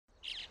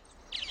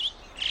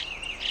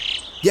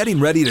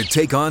Getting ready to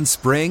take on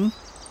spring?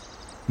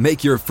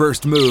 Make your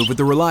first move with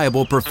the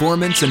reliable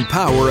performance and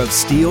power of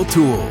Steel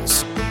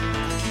tools.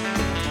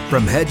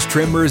 From hedge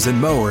trimmers and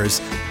mowers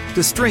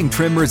to string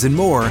trimmers and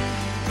more,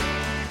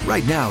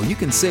 right now you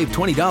can save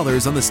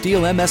 $20 on the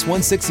Steel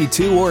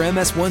MS-162 or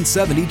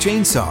MS-170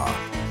 chainsaw.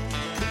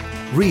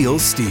 Real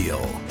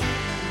Steel.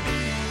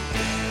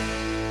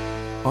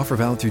 Offer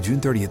valid through June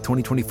 30th,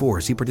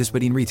 2024. See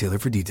participating retailer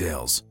for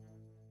details.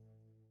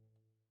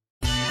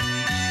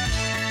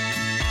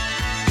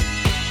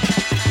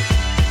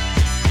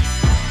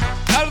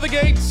 The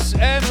gates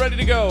and ready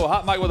to go.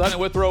 Hot Mike with Hunt and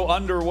Withrow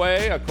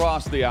underway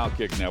across the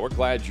Outkick Network.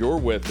 Glad you're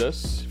with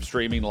us,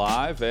 streaming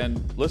live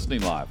and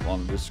listening live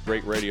on this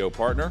great radio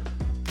partner.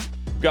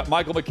 We've got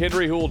Michael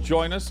McKenry who will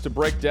join us to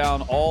break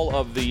down all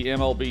of the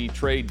MLB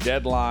trade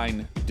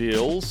deadline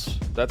deals.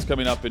 That's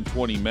coming up in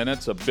 20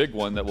 minutes, a big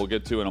one that we'll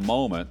get to in a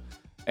moment.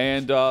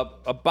 And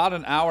about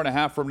an hour and a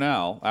half from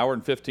now, hour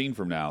and 15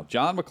 from now,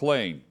 John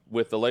McClain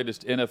with the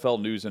latest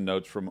NFL news and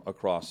notes from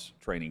across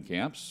training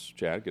camps.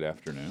 Chad, good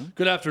afternoon.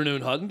 Good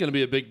afternoon, Hutton. Going to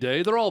be a big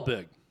day. They're all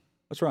big.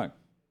 That's right.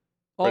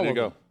 All ready to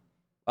them.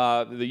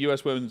 go. The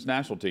U.S. women's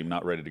national team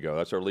not ready to go.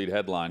 That's our lead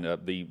headline.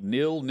 The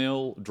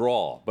 0-0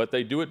 draw. But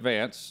they do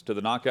advance to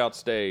the knockout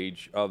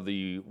stage of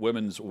the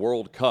Women's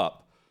World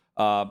Cup.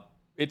 I'm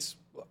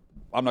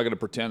not going to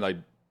pretend I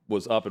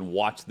was up and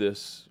watched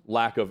this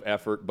lack of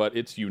effort, but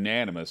it's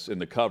unanimous in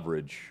the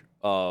coverage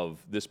of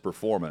this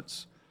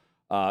performance.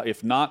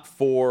 If not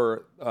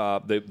for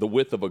the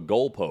width of a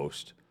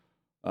goalpost,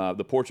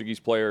 the Portuguese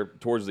player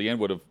towards the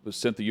end would have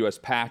sent the U.S.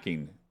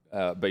 packing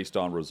based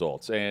on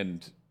results.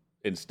 And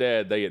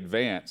instead, they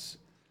advance.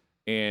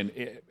 And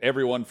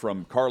everyone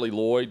from Carly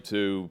Lloyd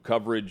to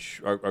coverage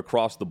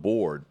across the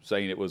board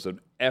saying it was an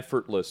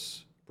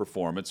effortless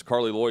performance.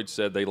 Carly Lloyd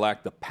said they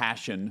lacked the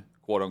passion,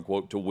 quote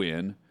unquote, to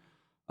win.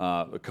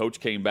 The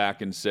coach came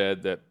back and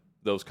said that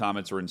those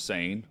comments are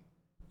insane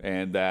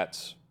and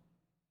that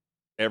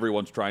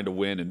everyone's trying to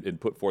win and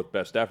put forth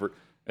best effort.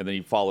 And then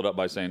he followed up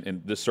by saying,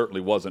 and this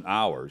certainly wasn't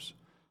ours,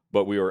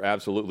 but we were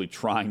absolutely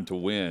trying to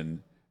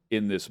win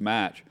in this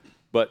match.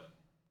 But,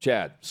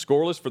 Chad,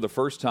 scoreless for the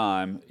first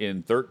time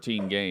in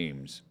 13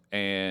 games,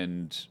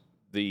 and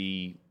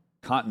the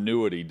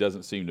continuity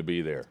doesn't seem to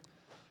be there.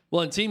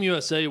 Well, and Team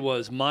USA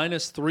was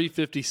minus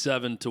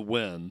 357 to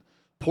win.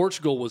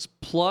 Portugal was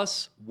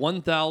plus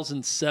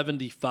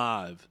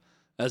 1,075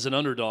 as an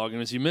underdog.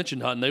 And as you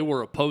mentioned, Hutton, they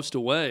were a post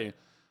away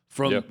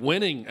from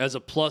winning as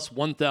a plus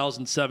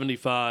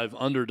 1,075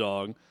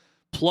 underdog,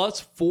 plus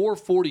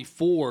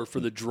 444 for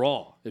the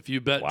draw, if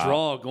you bet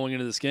draw going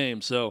into this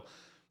game. So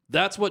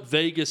that's what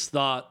Vegas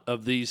thought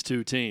of these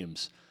two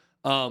teams.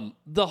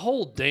 The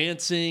whole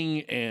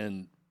dancing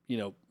and,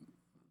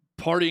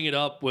 partying it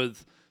up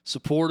with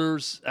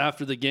supporters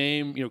after the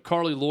game,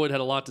 Carly Lloyd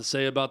had a lot to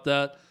say about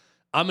that.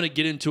 I'm going to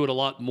get into it a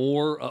lot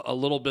more a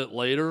little bit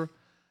later.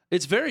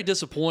 It's very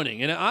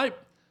disappointing. And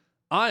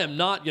I am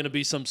not going to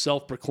be some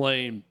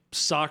self-proclaimed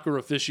soccer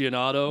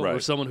aficionado or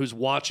someone who's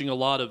watching a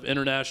lot of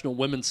international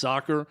women's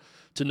soccer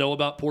to know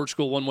about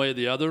Portugal one way or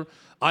the other.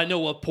 I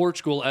know of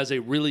Portugal as a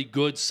really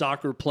good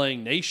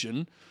soccer-playing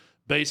nation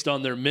based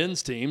on their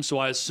men's team, so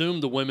I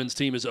assume the women's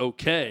team is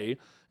okay,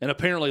 and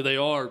apparently they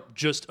are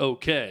just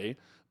okay.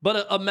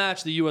 But a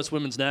match the U.S.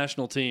 women's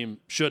national team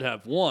should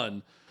have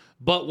won.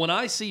 But when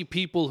I see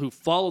people who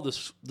follow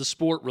the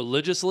sport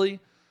religiously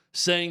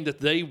saying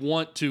that they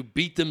want to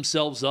beat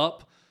themselves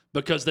up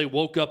because they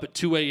woke up at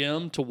 2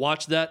 a.m. to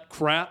watch that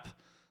crap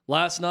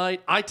last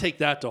night, I take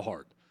that to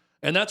heart.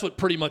 And that's what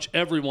pretty much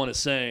everyone is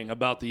saying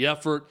about the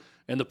effort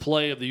and the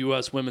play of the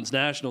U.S. women's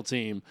national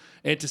team.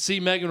 And to see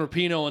Megan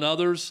Rapinoe and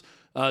others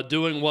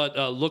doing what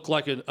looked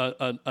like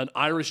an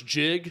Irish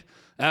jig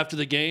after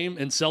the game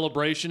in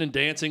celebration and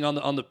dancing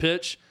on the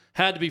pitch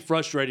had to be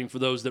frustrating for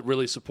those that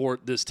really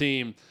support this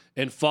team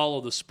and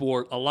follow the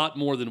sport a lot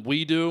more than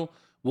we do.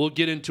 We'll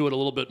get into it a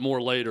little bit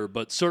more later,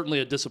 but certainly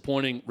a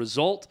disappointing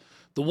result.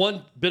 The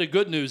one bit of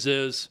good news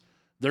is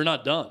they're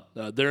not done.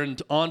 They're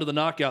on to the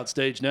knockout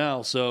stage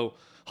now. So,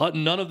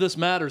 Hutton, none of this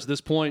matters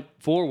this point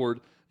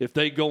forward if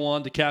they go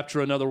on to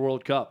capture another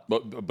World Cup.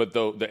 But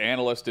the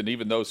analysts and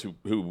even those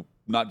who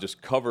not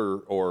just cover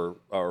or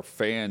are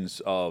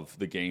fans of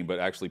the game but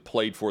actually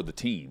played for the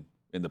team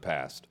in the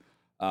past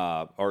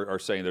are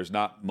saying there's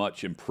not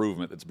much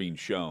improvement that's being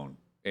shown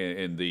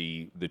in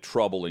the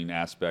troubling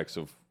aspects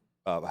of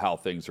how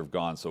things have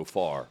gone so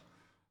far.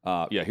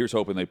 Here's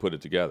hoping they put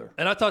it together.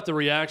 And I thought the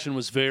reaction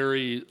was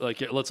very,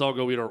 like, let's all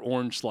go eat our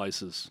orange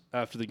slices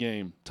after the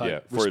game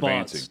type response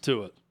advancing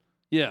to it.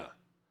 Yeah.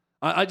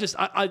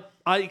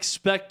 I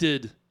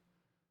expected,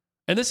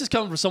 and this is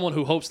coming from someone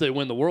who hopes they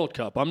win the World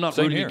Cup. I'm not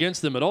rooting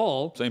against them at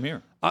all. Same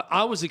here.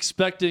 I was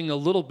expecting a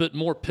little bit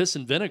more piss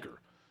and vinegar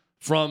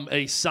from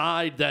a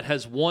side that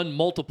has won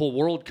multiple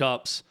World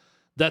Cups,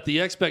 that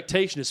the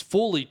expectation is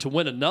fully to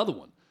win another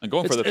one. And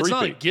going for the three-peat. It's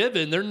not a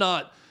given. They're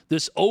not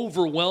this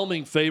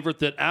overwhelming favorite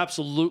that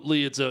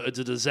absolutely it's a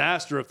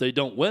disaster if they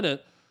don't win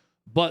it,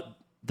 but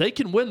they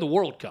can win the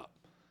World Cup.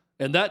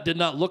 And that did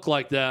not look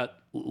like that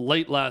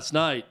late last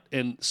night,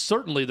 and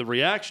certainly the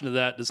reaction to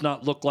that does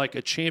not look like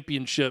a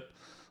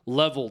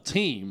championship-level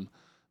team,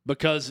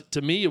 because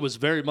to me it was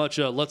very much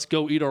a let's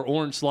go eat our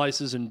orange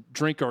slices and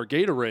drink our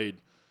Gatorade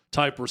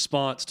type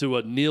response to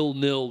a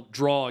 0-0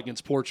 draw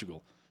against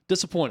Portugal.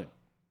 Disappointing.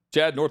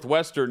 Chad,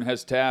 Northwestern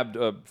has tabbed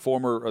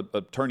former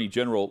Attorney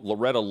General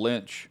Loretta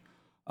Lynch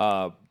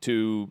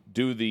to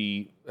do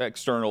the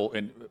external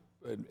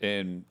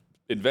and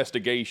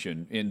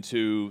investigation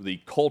into the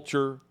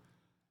culture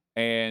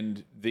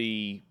and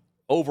the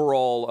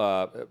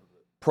overall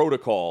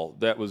protocol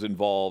that was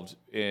involved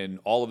in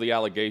all of the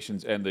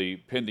allegations and the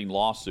pending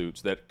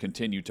lawsuits that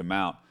continue to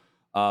mount.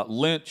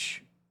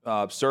 Lynch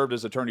served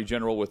as Attorney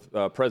General with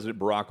President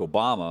Barack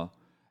Obama,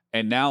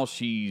 and now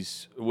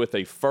she's with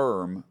a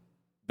firm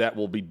that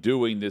will be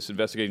doing this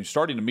investigation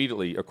starting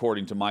immediately,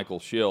 according to Michael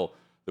Schill,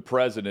 the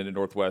president at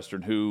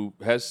Northwestern, who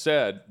has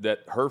said that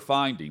her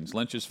findings,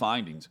 Lynch's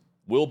findings,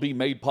 will be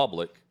made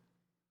public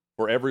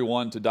for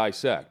everyone to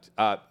dissect.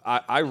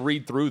 I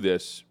read through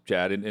this,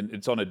 Chad, and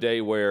it's on a day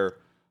where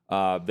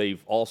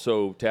they've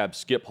also tabbed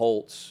Skip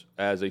Holtz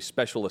as a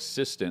special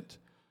assistant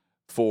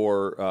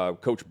for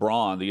Coach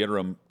Braun, the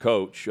interim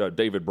coach,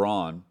 David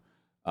Braun.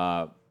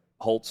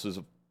 Holtz is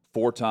a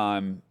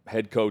 4-time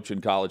head coach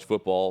in college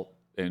football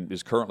and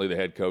is currently the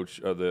head coach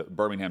of the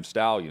Birmingham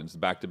Stallions, the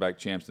back-to-back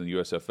champs in the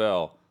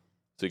USFL.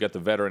 So you got the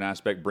veteran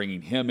aspect,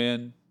 bringing him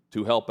in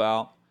to help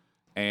out.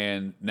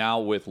 And now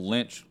with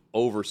Lynch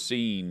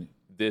overseeing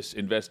this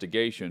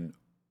investigation,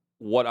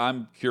 what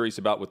I'm curious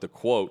about with the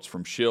quotes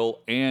from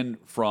Schill and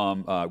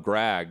from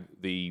Gragg,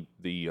 the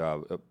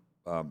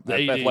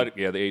athletic,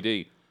 the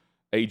AD,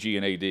 AG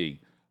and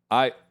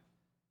AD,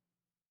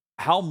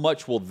 how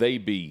much will they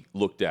be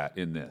looked at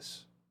in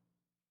this?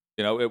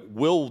 You know,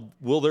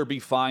 will there be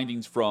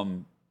findings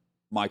from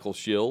Michael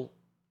Schill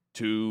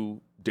to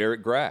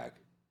Derek Gragg?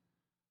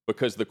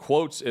 Because the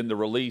quotes in the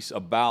release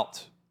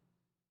about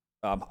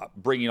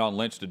bringing on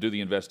Lynch to do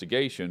the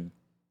investigation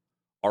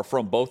are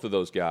from both of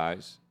those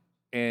guys,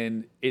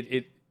 and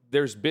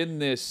there's been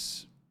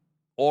this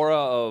aura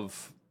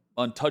of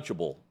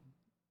untouchable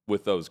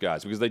with those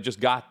guys because they just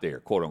got there,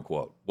 quote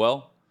unquote.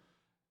 Well,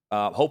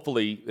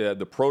 hopefully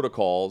the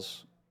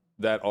protocols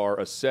that are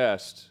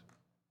assessed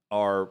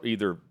are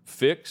either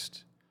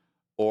fixed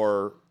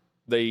or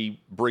they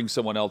bring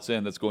someone else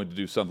in that's going to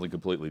do something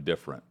completely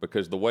different,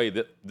 because the way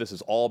that this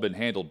has all been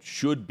handled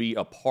should be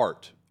a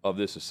part of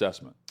this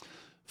assessment.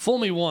 Fool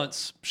me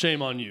once,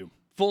 shame on you.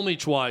 Fool me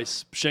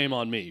twice, shame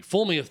on me.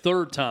 Fool me a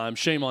third time,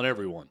 shame on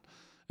everyone.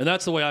 And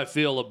that's the way I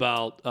feel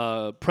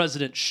about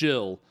President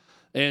Schill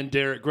and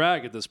Derek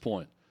Gragg at this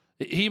point.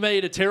 He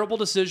made a terrible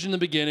decision in the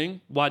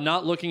beginning by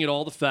not looking at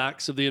all the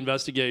facts of the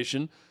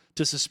investigation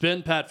to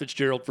suspend Pat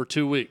Fitzgerald for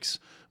 2 weeks.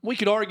 We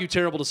could argue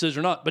terrible decision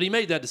or not, but he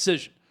made that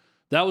decision.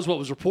 That was what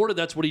was reported.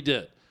 That's what he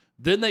did.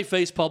 Then they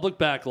faced public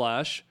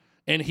backlash,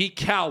 and he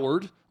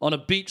cowered on a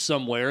beach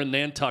somewhere in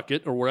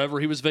Nantucket or wherever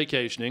he was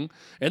vacationing,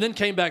 and then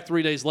came back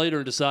 3 days later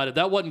and decided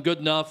that wasn't good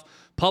enough.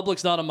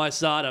 Public's not on my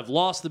side. I've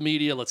lost the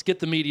media. Let's get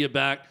the media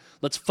back.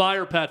 Let's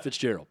fire Pat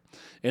Fitzgerald.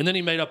 And then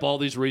he made up all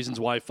these reasons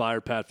why he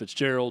fired Pat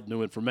Fitzgerald,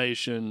 new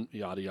information,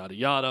 yada, yada,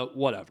 yada,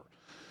 whatever.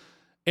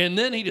 And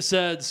then he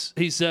says,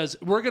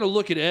 we're going to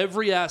look at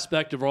every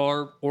aspect of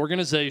our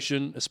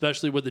organization,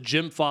 especially with the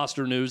Jim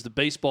Foster news, the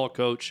baseball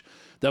coach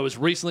that was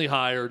recently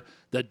hired,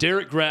 that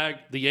Derek Gragg,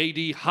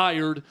 the AD,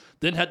 hired,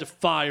 then had to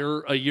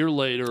fire a year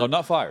later. Oh,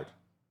 not fired.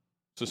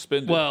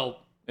 Suspended.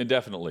 Well,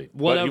 indefinitely.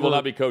 Whatever, but he will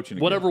not be coaching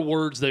again. Whatever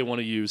words they want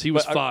to use. He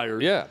was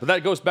fired. Yeah, but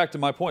that goes back to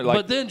my point.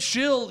 But then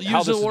Schill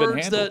used the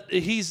words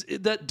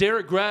that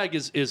Derek Gragg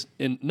is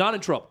not in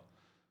trouble,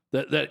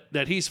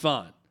 that he's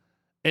fine.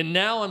 And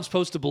now I'm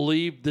supposed to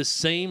believe this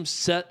same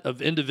set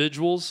of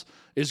individuals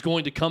is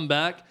going to come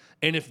back.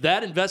 And if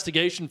that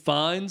investigation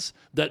finds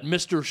that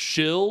Mr.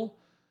 Schill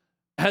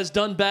has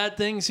done bad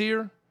things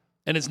here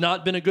and has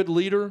not been a good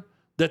leader,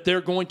 that they're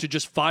going to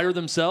just fire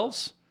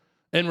themselves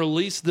and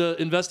release the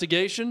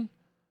investigation,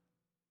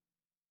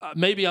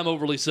 maybe I'm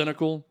overly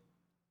cynical.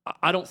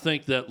 I don't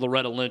think that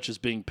Loretta Lynch is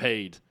being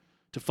paid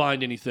to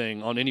find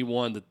anything on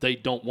anyone that they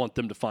don't want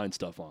them to find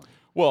stuff on.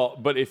 Well,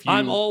 but if you...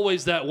 I'm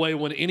always that way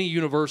when any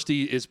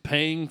university is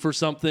paying for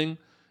something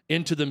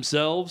into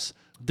themselves.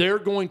 They're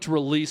going to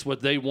release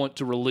what they want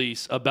to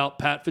release about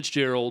Pat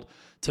Fitzgerald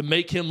to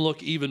make him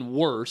look even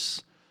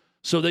worse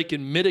so they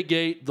can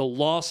mitigate the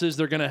losses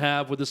they're going to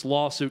have with this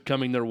lawsuit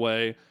coming their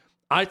way.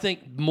 I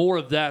think more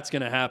of that's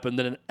going to happen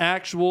than an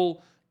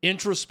actual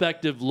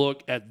introspective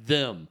look at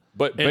them.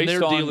 But and they're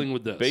dealing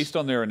with this. Based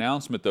on their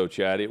announcement, though,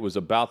 Chad, it was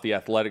about the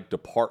athletic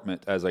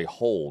department as a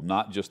whole,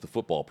 not just the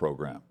football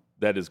program,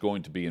 that is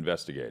going to be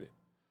investigated.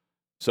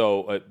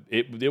 So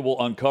it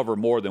will uncover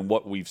more than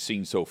what we've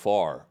seen so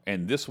far.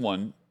 And this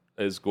one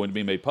is going to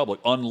be made public,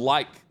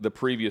 unlike the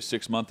previous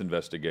 6-month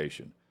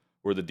investigation,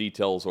 where the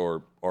details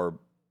are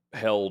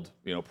held,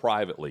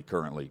 privately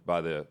currently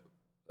by the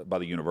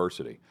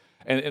university.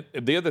 And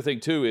the other thing,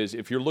 too, is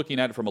if you're looking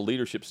at it from a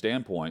leadership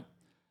standpoint,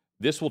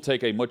 this will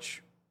take a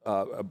much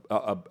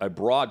a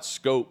broad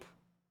scope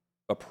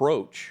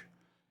approach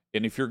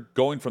And if you're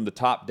going from the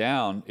top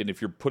down, and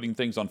if you're putting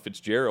things on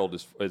Fitzgerald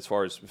as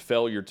far as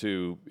failure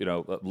to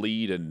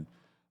lead and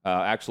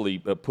actually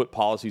put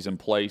policies in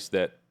place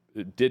that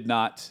did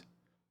not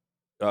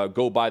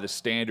go by the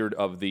standard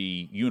of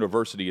the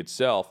university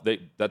itself,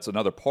 that's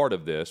another part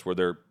of this where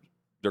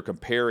they're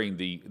comparing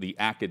the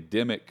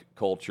academic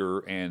culture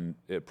and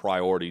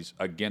priorities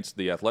against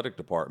the athletic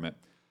department.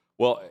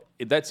 Well,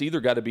 that's either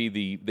got to be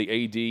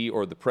the AD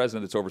or the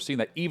president that's overseeing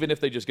that, even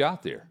if they just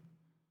got there.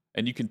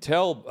 And you can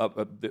tell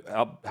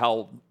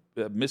how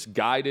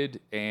misguided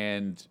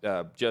and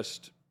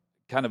just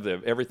kind of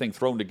everything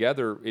thrown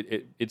together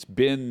it's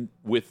been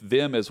with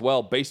them as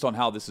well, based on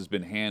how this has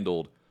been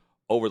handled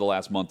over the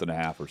last month and a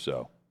half or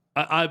so.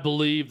 I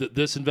believe that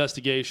this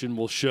investigation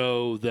will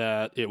show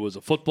that it was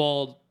a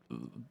football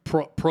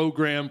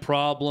program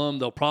problem.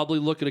 They'll probably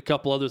look at a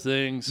couple other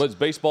things. But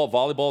baseball,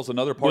 volleyball is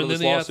another part of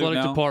this lawsuit within the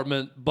athletic now?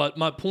 department. But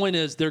my point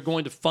is they're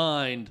going to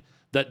find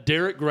that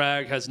Derek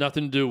Gregg has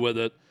nothing to do with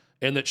it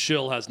and that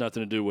Schill has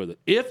nothing to do with it.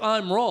 If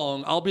I'm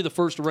wrong, I'll be the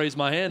first to raise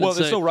my hand and say,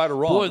 there's no right or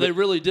wrong. Boy, they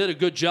really did a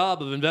good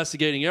job of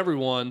investigating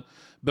everyone,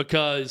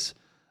 because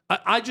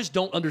I just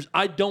don't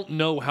I don't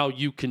know how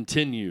you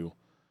continue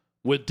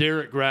with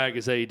Derek Gregg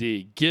as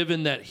AD,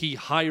 given that he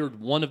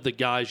hired one of the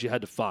guys you had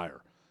to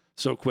fire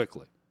so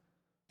quickly.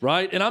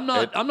 Right? And I'm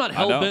not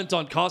hell-bent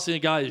on costing a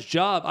guy his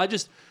job.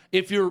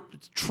 If you're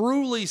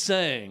truly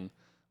saying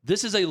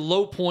this is a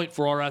low point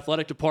for our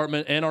athletic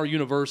department and our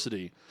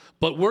university,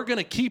 but we're going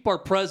to keep our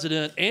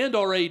president and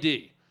our AD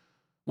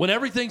when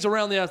everything's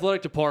around the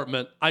athletic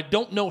department, I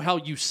don't know how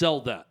you sell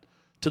that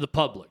to the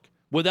public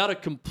without a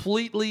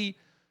completely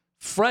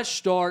fresh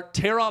start,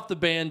 tear off the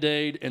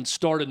Band-Aid, and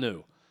start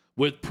anew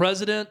with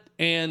president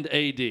and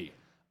AD.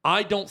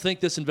 I don't think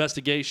this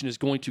investigation is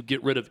going to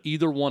get rid of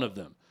either one of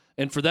them.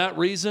 And for that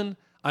reason,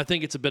 I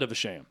think it's a bit of a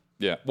sham.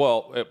 Yeah,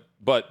 well,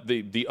 but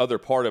the other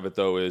part of it,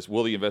 though, is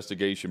will the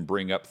investigation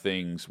bring up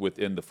things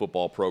within the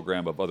football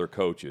program of other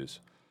coaches?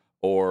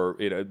 Or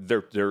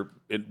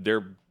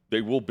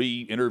they will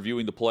be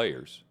interviewing the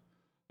players.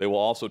 They will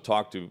also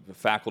talk to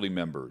faculty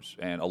members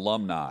and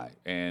alumni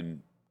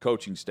and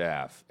coaching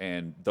staff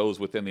and those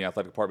within the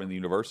athletic department of the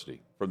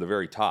university from the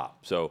very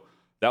top. So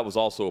that was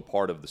also a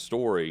part of the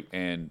story.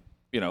 And,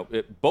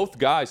 both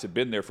guys have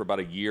been there for about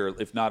a year,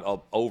 if not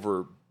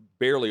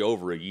barely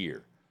over a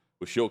year,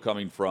 with Schill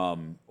coming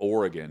from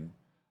Oregon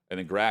and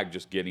then Gregg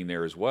just getting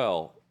there as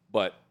well.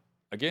 But,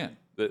 again,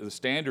 the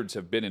standards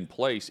have been in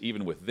place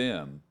even with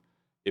them,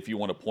 if you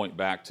want to point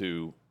back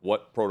to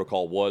what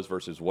protocol was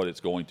versus what it's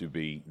going to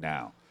be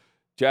now.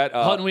 Chad,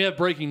 Hutton, we have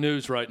breaking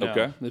news right now,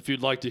 okay, if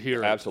you'd like to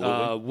hear it.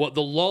 Absolutely. What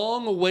the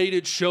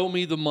long-awaited Show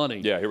Me the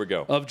Money here we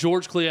go. Of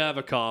George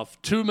Kliavkoff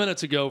 2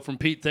 minutes ago from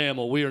Pete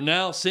Thamel. We are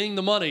now seeing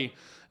the money,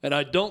 and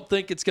I don't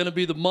think it's going to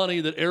be the money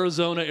that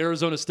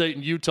Arizona State,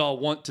 and Utah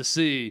want to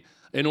see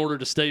in order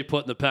to stay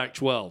put in the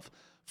Pac-12.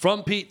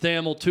 From Pete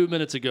Thamel 2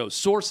 minutes ago,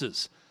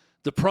 sources,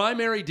 the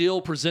primary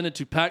deal presented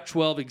to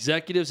Pac-12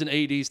 executives and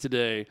ADs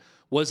today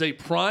was a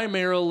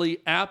primarily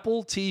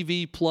Apple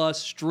TV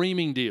Plus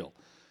streaming deal.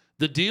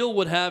 The deal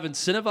would have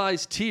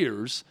incentivized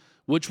tiers,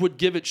 which would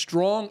give it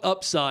strong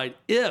upside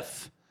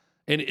if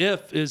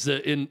is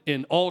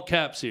in all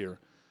caps here,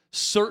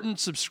 certain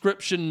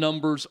subscription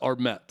numbers are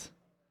met.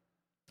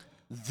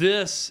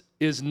 This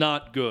is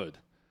not good.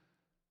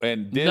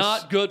 And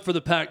not good for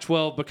the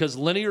Pac-12, because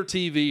linear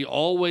TV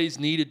always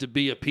needed to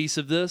be a piece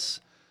of this.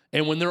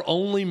 And when they're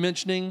only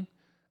mentioning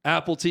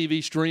Apple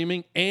TV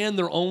streaming and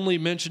they're only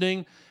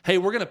mentioning, hey,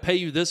 we're going to pay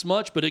you this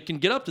much, but it can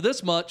get up to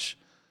this much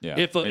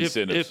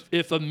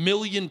if a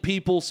million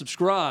people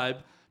subscribe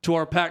to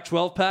our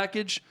Pac-12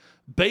 package,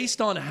 based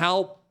on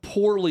how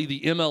poorly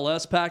the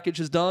MLS package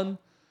has done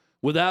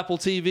with Apple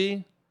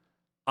TV,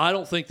 I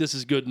don't think this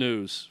is good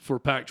news for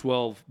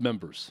Pac-12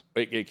 members.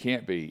 It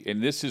can't be.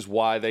 And this is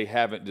why they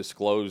haven't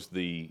disclosed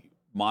the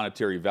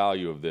monetary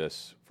value of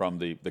this from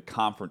the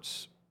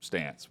conference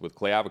stance with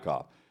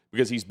Kliavkoff,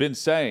 because he's been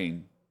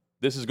saying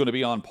this is going to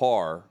be on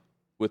par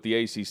with the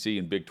ACC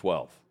and Big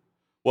 12.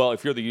 Well,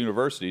 if you're the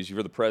universities, if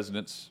you're the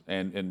presidents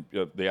and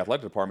the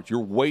athletic departments,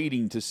 you're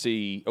waiting to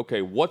see,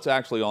 okay, what's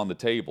actually on the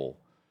table.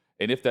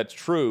 And if that's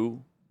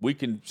true, we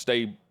can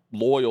stay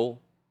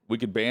loyal, we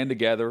can band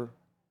together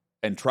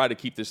and try to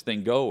keep this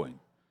thing going.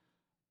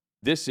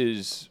 This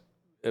is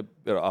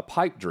a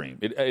pipe dream.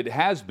 It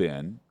has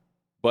been,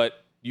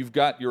 but you've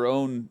got your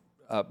own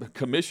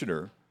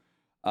commissioner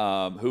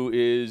who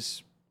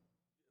is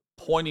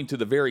pointing to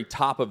the very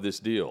top of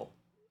this deal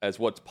as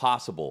what's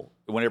possible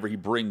whenever he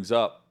brings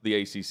up the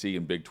ACC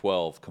and Big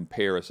 12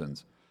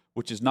 comparisons,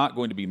 which is not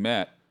going to be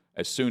met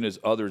as soon as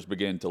others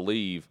begin to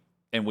leave.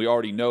 And we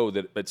already know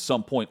that at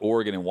some point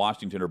Oregon and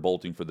Washington are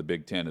bolting for the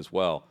Big 10 as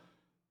well.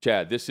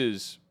 Chad, this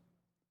is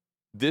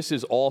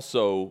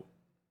also,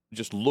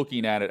 just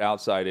looking at it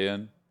outside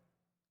in,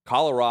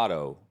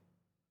 Colorado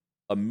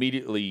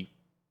immediately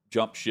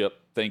jumped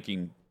ship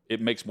thinking it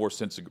makes more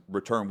sense to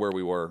return where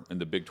we were in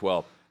the Big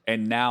 12.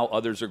 And now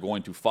others are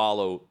going to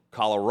follow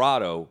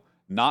Colorado,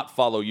 not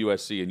follow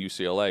USC and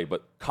UCLA,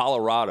 but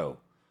Colorado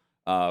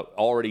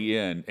already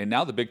in, and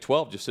now the Big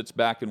 12 just sits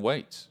back and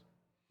waits.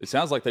 It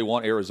sounds like they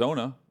want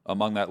Arizona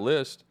among that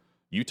list.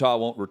 Utah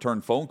won't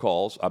return phone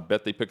calls. I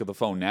bet they pick up the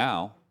phone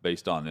now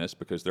based on this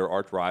because their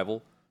arch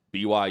rival,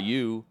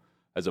 BYU,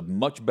 has a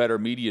much better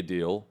media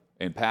deal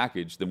and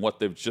package than what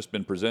they've just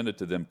been presented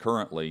to them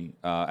currently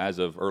as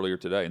of earlier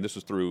today. And this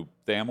was through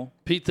Thamel?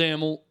 Pete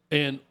Thamel,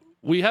 and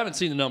we haven't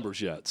seen the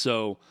numbers yet.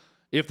 So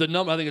if the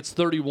number, I think it's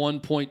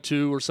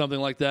 31.2 or something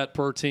like that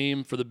per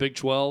team for the Big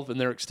 12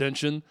 and their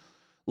extension.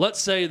 Let's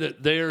say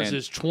that theirs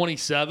is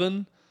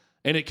 27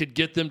 and it could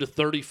get them to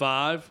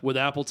 35 with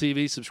Apple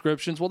TV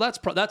subscriptions. Well,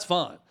 that's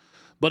fine.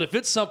 But if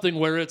it's something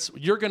where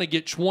you're going to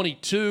get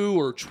 22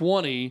 or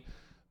 20,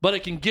 but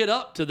it can get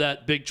up to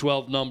that Big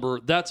 12 number,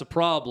 that's a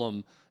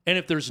problem. And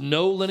if there's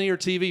no linear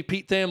TV,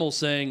 Pete Thamel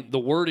saying the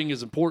wording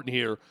is important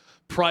here,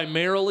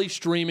 primarily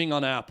streaming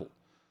on Apple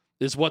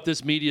is what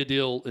this media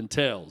deal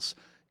entails.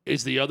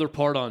 Is the other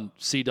part on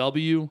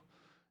CW?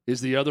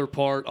 Is the other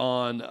part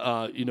on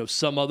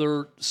some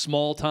other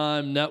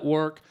small-time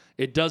network?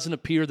 It doesn't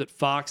appear that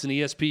Fox and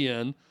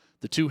ESPN,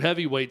 the two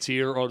heavyweights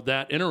here, are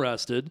that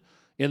interested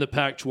in the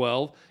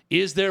Pac-12.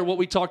 Is there what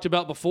we talked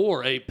about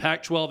before, a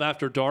Pac-12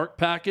 After Dark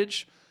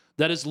package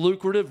that is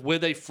lucrative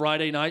with a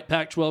Friday night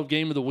Pac-12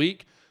 game of the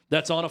week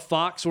that's on a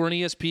Fox or an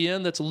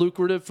ESPN that's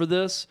lucrative for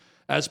this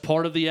as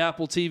part of the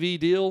Apple TV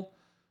deal?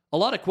 A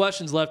lot of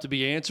questions left to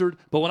be answered,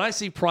 but when I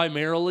see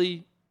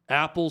primarily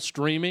Apple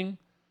streaming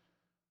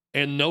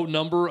and no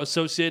number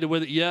associated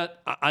with it yet,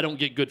 I don't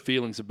get good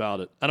feelings about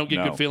it. I don't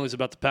get good feelings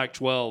about the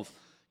Pac-12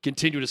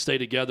 continue to stay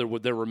together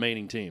with their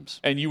remaining teams.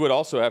 And you would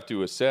also have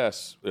to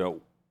assess,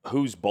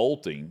 who's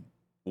bolting,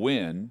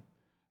 when,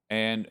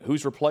 and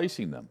who's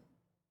replacing them.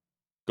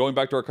 Going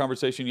back to our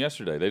conversation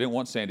yesterday, they didn't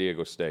want San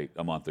Diego State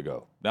a month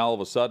ago. Now all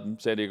of a sudden,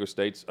 San Diego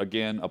State's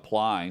again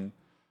applying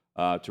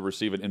to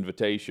receive an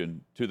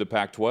invitation to the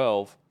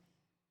Pac-12,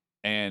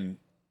 and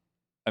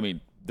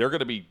they're going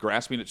to be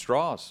grasping at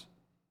straws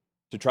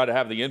to try to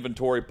have the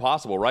inventory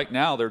possible. Right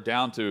now, they're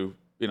down to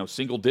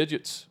single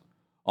digits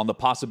on the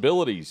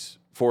possibilities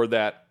for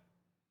that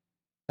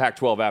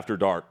Pac-12 After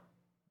Dark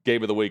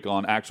game of the week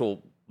on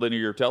actual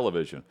linear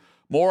television.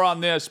 More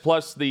on this,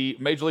 plus the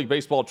Major League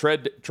Baseball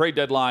trade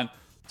deadline.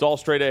 It's all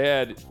straight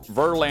ahead.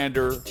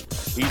 Verlander,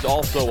 he's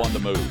also on the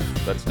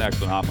move. That's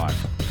next on Hot Mic.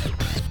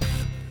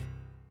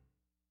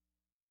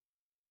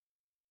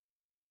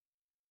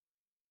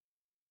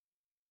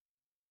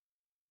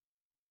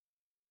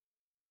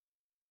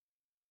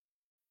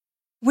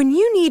 When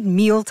you need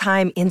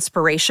mealtime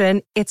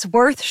inspiration, it's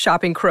worth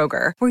shopping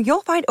Kroger, where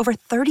you'll find over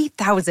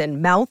 30,000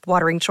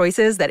 mouth-watering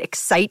choices that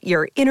excite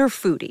your inner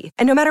foodie.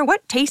 And no matter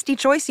what tasty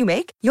choice you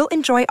make, you'll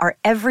enjoy our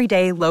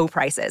everyday low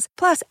prices,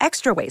 plus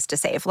extra ways to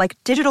save, like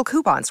digital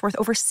coupons worth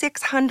over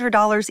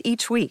 $600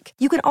 each week.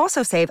 You can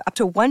also save up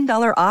to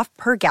 $1 off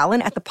per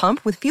gallon at the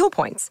pump with fuel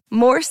points.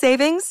 More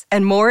savings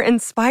and more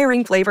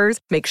inspiring flavors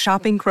make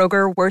shopping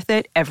Kroger worth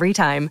it every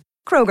time.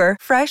 Kroger,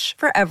 fresh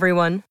for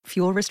everyone.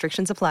 Fuel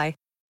restrictions apply.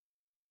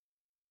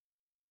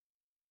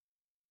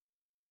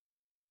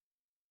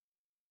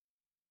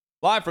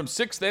 Live from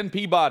 6th and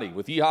Peabody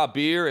with Yeehaw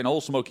Beer and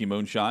Old Smoky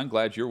Moonshine.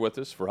 Glad you're with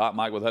us for Hot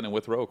Mic with Hunt and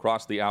Withrow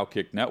across the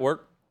Outkick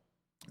Network.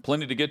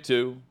 Plenty to get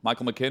to.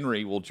 Michael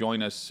McKenry will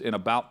join us in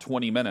about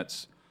 20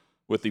 minutes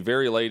with the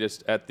very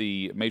latest at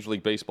the Major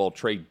League Baseball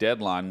trade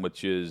deadline,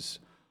 which is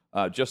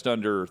just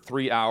under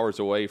 3 hours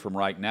away from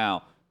right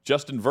now.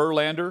 Justin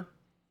Verlander,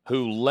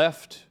 who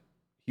left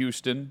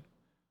Houston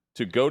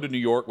to go to New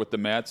York with the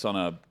Mets on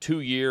a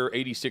 2-year,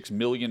 $86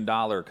 million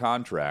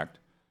contract,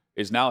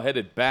 is now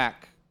headed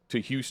back to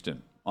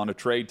Houston on a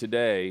trade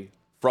today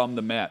from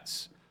the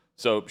Mets.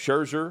 So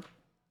Scherzer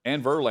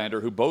and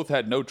Verlander, who both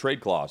had no trade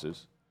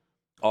clauses,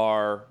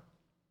 are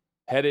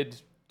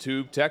headed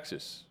to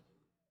Texas.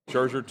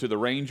 Scherzer to the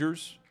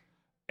Rangers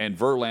and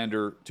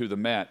Verlander to the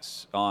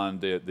Mets on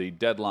the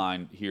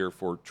deadline here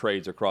for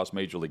trades across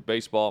Major League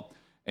Baseball.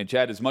 And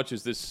Chad, as much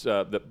as this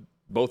that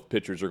both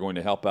pitchers are going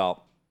to help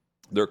out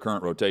their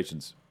current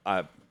rotations,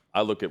 I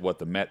look at what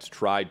the Mets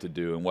tried to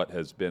do and what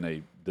has been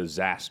a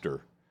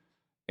disaster,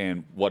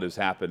 and what has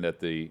happened at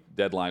the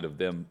deadline of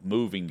them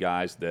moving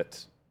guys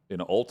that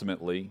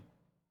ultimately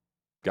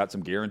got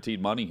some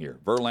guaranteed money here.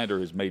 Verlander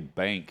has made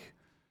bank,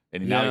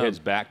 and now he heads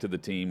back to the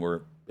team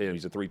where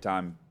he's a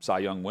 3-time Cy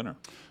Young winner.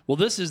 Well,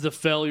 this is the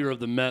failure of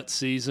the Mets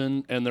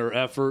season and their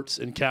efforts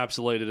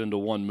encapsulated into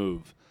one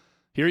move.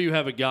 Here you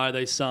have a guy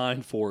they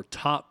signed for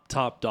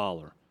top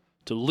dollar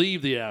to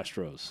leave the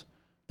Astros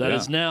that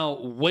is now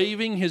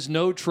waiving his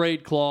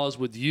no-trade clause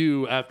with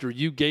you after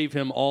you gave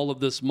him all of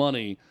this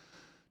money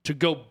to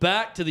go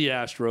back to the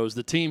Astros,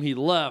 the team he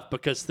left,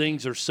 because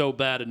things are so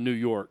bad in New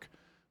York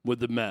with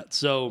the Mets.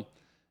 So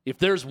if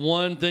there's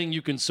one thing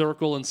you can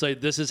circle and say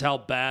this is how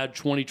bad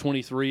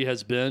 2023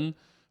 has been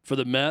for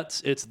the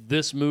Mets, it's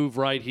this move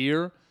right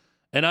here.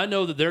 And I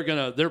know that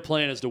their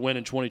plan is to win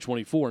in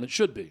 2024, and it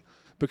should be,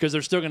 because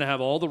they're still going to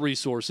have all the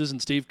resources,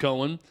 and Steve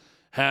Cohen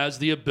has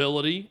the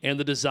ability and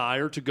the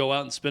desire to go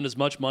out and spend as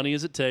much money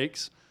as it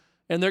takes.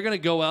 and they're going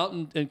to go out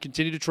and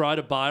continue to try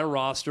to buy a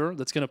roster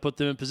that's going to put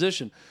them in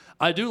position.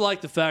 I do like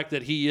the fact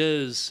that he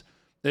is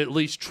at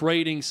least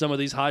trading some of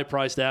these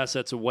high-priced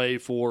assets away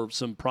for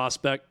some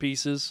prospect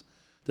pieces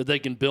that they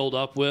can build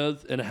up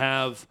with and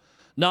have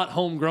not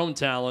homegrown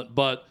talent,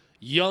 but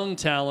young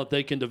talent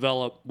they can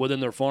develop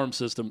within their farm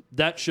system.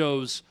 That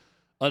shows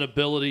an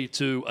ability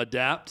to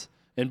adapt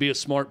and be a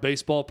smart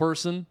baseball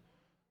person,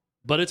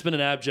 but it's been an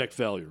abject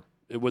failure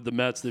with the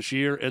Mets this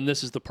year, and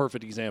this is the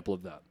perfect example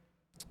of that.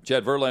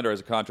 Chad Verlander has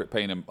a contract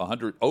paying him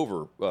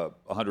over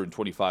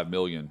 $125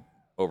 million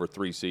over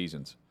 3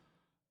 seasons.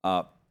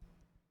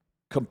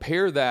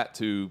 Compare that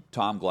to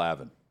Tom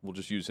Glavine. We'll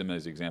just use him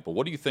as an example.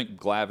 What do you think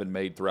Glavine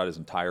made throughout his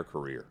entire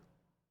career?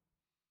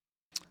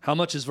 How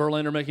much is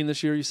Verlander making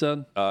this year, you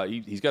said?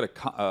 He's got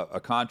a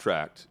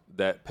contract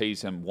that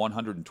pays him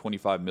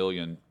 $125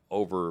 million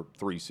over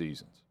 3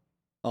 seasons.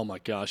 Oh, my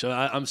gosh.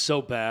 I'm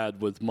so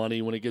bad with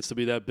money when it gets to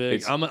be that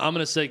big. I'm going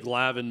to say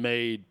Glavine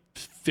made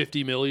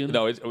 $50 million.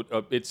 No,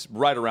 it's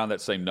right around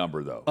that same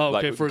number, though. Oh,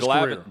 okay, for his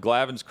career.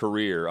 Glavine's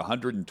career,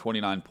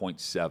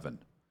 129.7.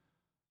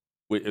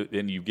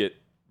 And you get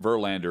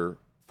Verlander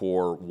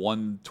for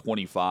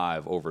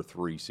 125 over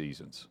 3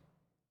 seasons.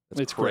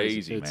 It's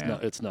crazy, man.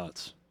 It's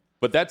nuts.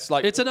 But that's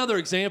like... It's another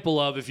example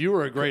of if you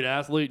were a great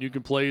athlete and you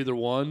can play either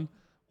one,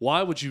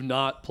 why would you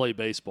not play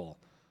baseball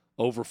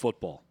over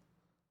football?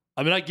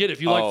 I mean, I get it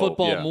if you like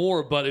football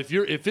more, but if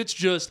it's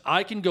just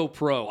I can go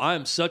pro, I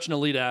am such an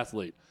elite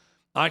athlete.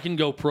 I can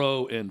go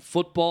pro in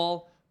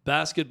football,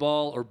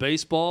 basketball, or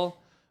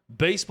baseball.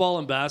 Baseball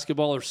and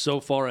basketball are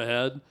so far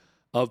ahead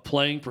of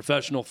playing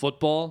professional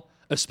football,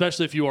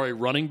 especially if you are a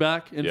running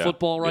back in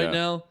football right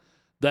now,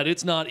 that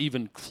it's not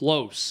even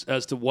close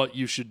as to what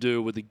you should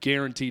do with the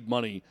guaranteed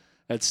money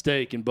at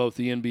stake in both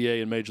the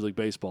NBA and Major League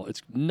Baseball.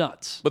 It's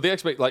nuts. But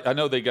I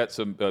know they got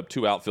some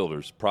 2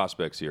 outfielders,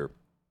 prospects here.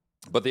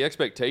 But the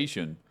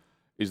expectation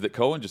is that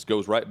Cohen just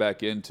goes right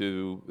back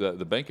into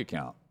the bank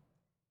account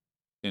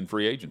in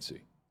free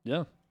agency.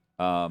 Yeah.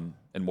 And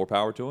more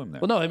power to him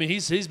there. Well, no, I mean,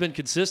 he's been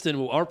consistent.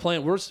 Our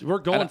plan, we're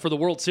going for the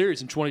World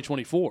Series in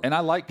 2024. And I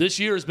like this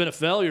year has been a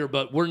failure,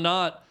 but we're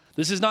not.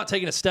 This is not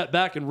taking a step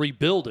back and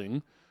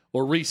rebuilding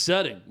or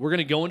resetting. We're going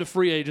to go into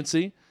free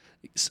agency,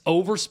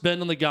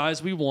 overspend on the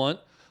guys we want,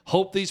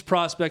 hope these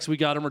prospects we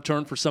got in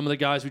return for some of the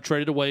guys we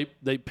traded away,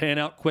 they pan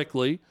out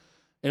quickly.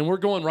 And we're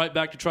going right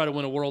back to try to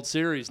win a World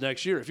Series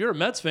next year. If you're a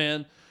Mets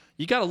fan,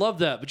 you got to love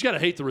that, but you got to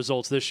hate the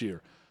results this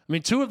year. I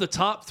mean, 2 of the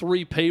top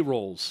 3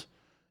 payrolls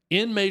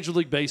in Major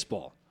League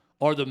Baseball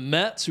are the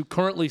Mets, who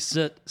currently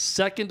sit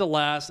second to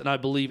last, and I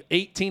believe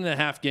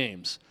 18.5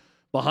 games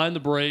behind the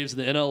Braves in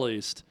the NL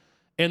East,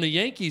 and the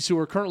Yankees, who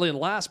are currently in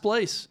last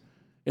place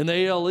in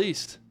the AL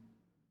East.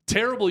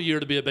 Terrible year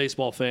to be a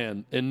baseball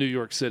fan in New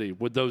York City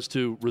with those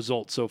 2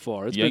 results so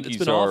far.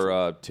 Yankees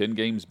are 10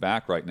 games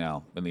back right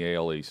now in the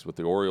AL East, with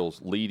the Orioles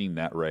leading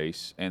that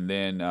race. And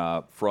then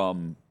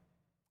from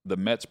the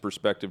Mets'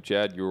 perspective,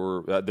 Chad, they're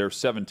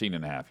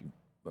 17.5.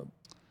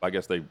 I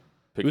guess they picked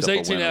up a win. It was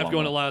 18.5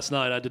 going to last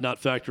night. I did not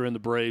factor in the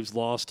Braves'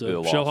 loss to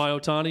Shohei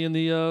Ohtani and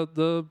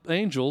the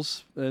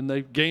Angels, and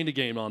they gained a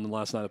game on them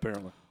last night,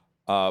 apparently.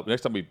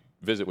 Next time we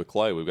visit with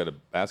Clay, we've got to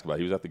ask about it.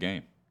 He was at the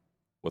game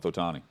with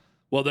Ohtani.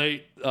 Well,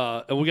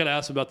 and we got to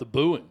ask him about the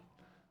booing.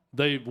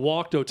 They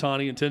walked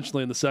Ohtani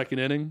intentionally in the second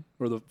inning,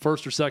 or the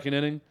first or second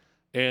inning,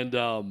 and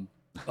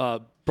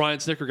Brian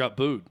Snitker got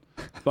booed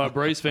by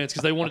Braves fans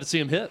because they wanted to see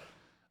him hit.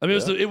 I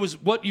mean, it was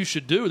what you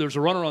should do. There's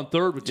a runner on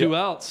third with 2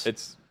 outs.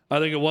 I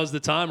think it was the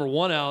time, or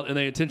 1 out, and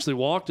they intentionally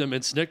walked him,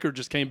 and Snitker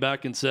just came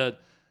back and said,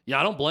 yeah,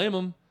 I don't blame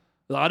him.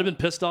 I'd have been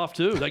pissed off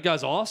too. That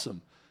guy's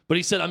awesome. But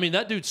he said, I mean,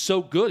 that dude's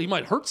so good. He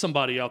might hurt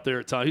somebody out there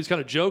at times. He's kind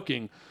of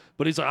joking.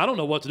 But he's like, I don't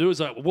know what to do. He's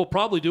like, we'll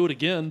probably do it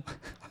again.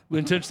 We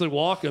intentionally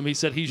walk him. He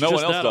said he's just that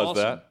awesome. No one else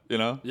does that, you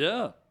know?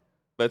 Yeah.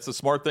 That's a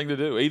smart thing to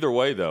do. Either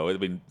way, though, I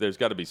mean, there's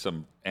got to be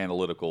some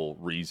analytical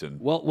reason.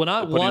 Well, when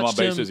I watched him on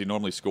base, him, does he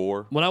normally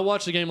score? When I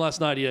watched the game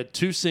last night, he had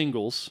 2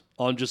 singles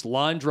on just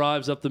line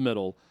drives up the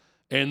middle.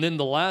 And then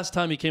the last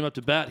time he came up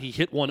to bat, he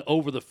hit one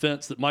over the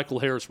fence that Michael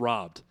Harris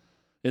robbed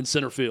in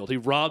center field. He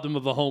robbed him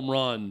of a home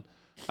run,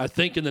 I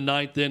think in the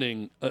 9th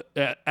inning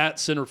at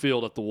center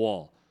field at the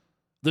wall.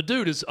 The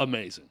dude is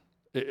amazing.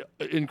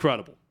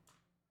 Incredible.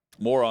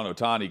 More on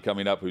Ohtani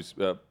coming up, who's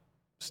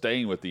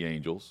staying with the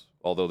Angels,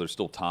 although there's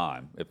still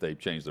time if they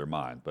change their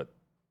mind. But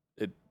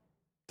it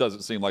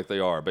doesn't seem like they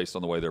are based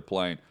on the way they're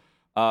playing.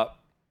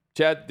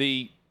 Chad,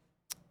 the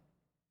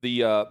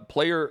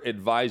Player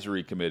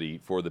Advisory Committee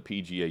for the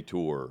PGA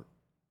Tour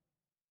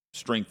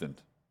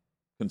strengthened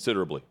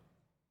considerably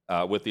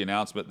with the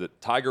announcement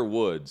that Tiger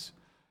Woods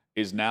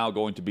is now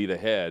going to be the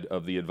head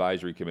of the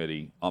advisory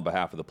committee on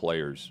behalf of the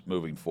players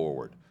moving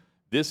forward.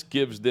 This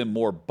gives them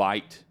more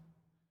bite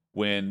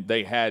when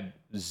they had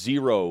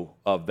 0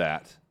 of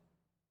that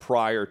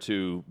prior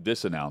to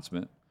this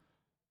announcement.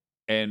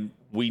 And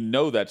we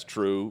know that's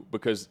true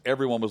because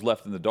everyone was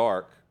left in the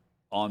dark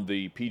on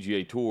the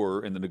PGA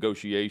Tour in the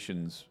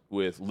negotiations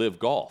with Live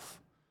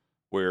Golf,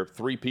 where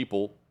 3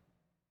 people,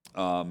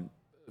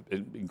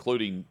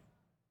 including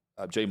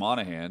Jay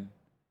Monahan,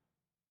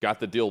 got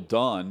the deal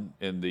done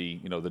in the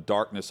the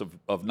darkness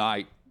of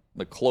night,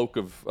 the cloak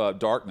of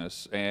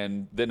darkness,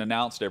 and then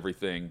announced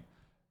everything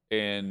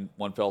in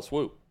one fell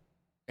swoop.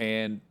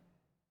 And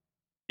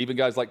even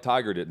guys like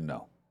Tiger didn't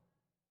know.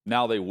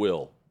 Now they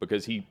will,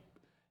 because he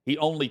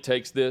only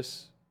takes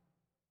this.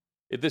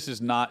 This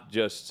is not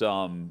just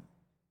some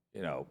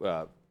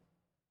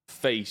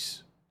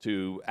face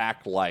to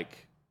act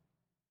like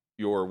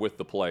you're with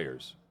the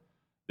players.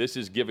 This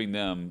is giving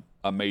them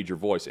a major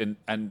voice.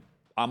 And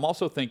I'm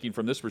also thinking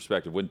from this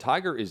perspective, when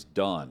Tiger is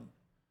done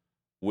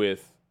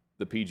with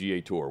the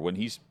PGA Tour, when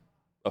he's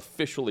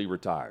officially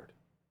retired,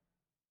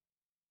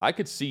 I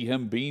could see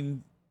him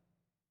being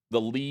the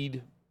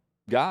lead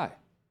guy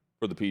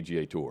for the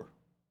PGA Tour.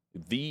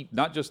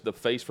 Not just the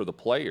face for the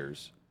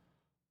players,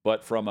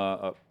 but from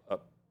a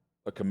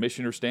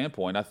commissioner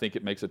standpoint, I think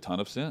it makes a ton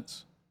of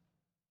sense.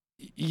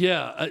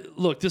 Yeah,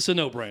 look, this is a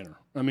no-brainer.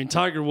 I mean,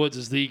 Tiger Woods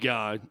is the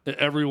guy.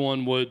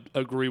 Everyone would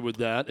agree with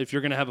that. If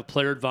you're going to have a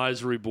player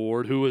advisory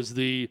board, who is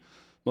the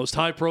most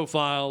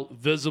high-profile,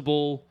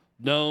 visible,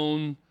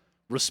 known,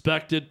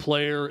 respected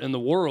player in the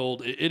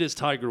world, it is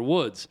Tiger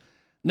Woods.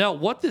 Now,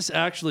 what this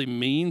actually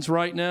means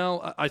right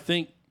now, I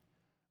think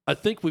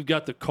we've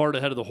got the cart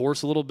ahead of the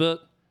horse a little bit,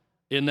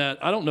 in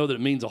that I don't know that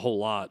it means a whole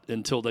lot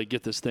until they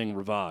get this thing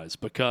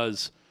revised,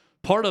 because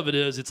part of it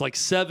is it's like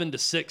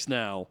 7-6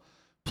 now.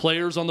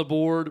 Players on the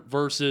board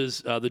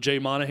versus the Jay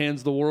Monahans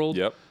of the world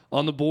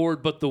on the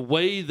board. But the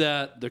way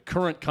that the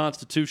current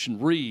Constitution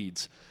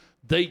reads,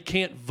 they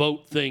can't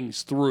vote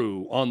things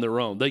through on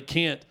their own.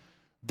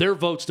 Their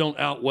votes don't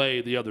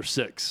outweigh the other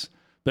 6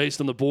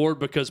 based on the board,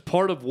 because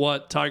part of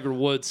what Tiger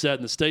Woods said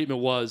in the statement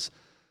was,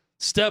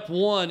 step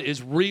 1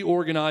 is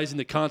reorganizing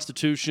the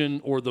Constitution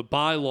or the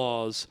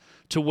bylaws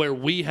to where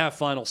we have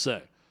final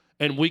say.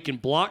 And we can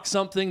block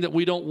something that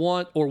we don't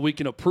want, or we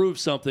can approve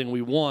something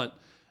we want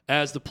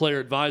as the player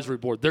advisory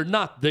board. They're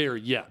not there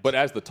yet. But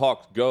as the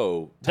talks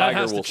go,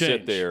 Tiger will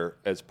sit there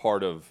as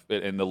part of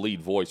it and the lead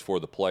voice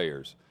for the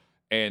players.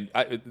 And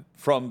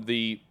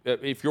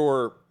if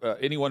you're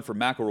anyone from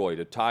McElroy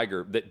to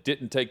Tiger that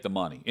didn't take the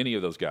money, any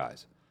of those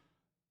guys,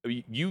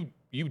 you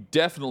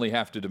definitely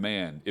have to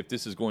demand, if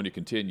this is going to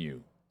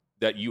continue,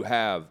 that you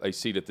have a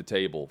seat at the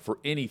table for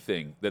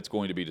anything that's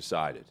going to be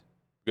decided.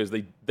 Because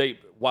they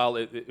while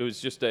it was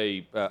just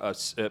an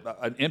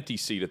empty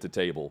seat at the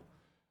table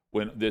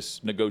when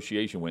this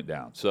negotiation went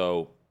down.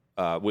 So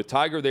with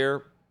Tiger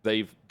there,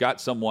 they've got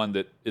someone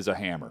that is a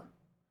hammer.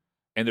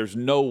 And there's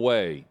no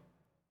way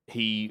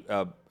he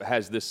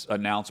has this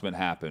announcement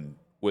happen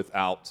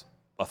without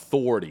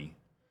authority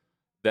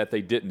that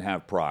they didn't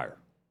have prior,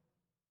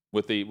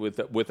 with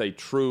a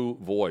true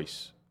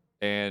voice.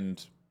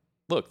 And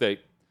look, the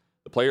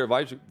player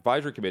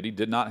advisory committee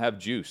did not have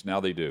juice.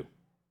 Now they do.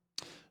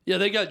 Yeah,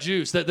 they got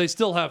juice. That they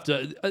still have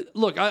to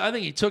look. I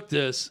think he took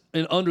this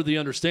and under the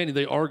understanding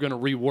they are going to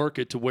rework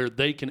it to where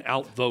they can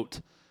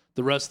outvote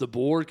the rest of the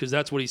board, because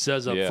that's what he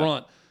says up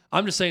front.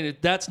 I'm just saying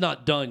that's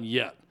not done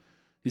yet.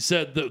 He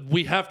said that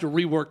we have to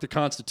rework the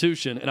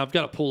Constitution, and I've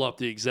got to pull up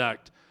the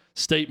exact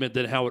statement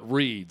that how it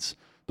reads.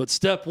 But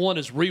step 1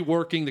 is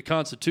reworking the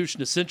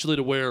Constitution essentially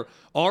to where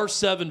our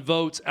 7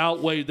 votes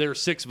outweigh their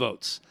 6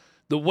 votes.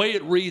 The way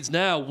it reads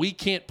now, we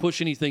can't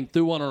push anything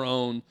through on our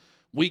own.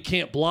 We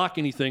can't block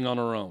anything on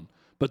our own.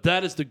 But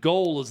that is the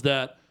goal, is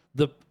that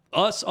the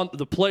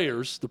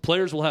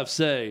players will have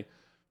say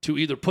to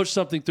either push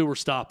something through or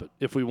stop it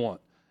if we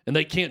want. And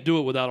they can't do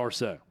it without our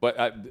say.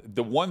 But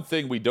the one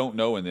thing we don't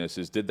know in this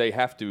is, did they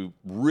have to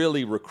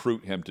really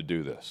recruit him to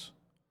do this?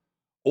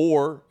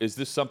 Or is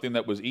this something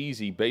that was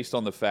easy based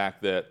on the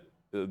fact that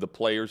the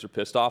players are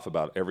pissed off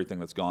about everything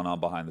that's gone on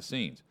behind the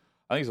scenes?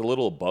 I think it's a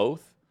little of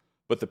both.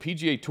 But the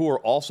PGA Tour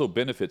also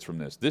benefits from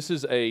this. This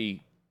is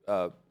a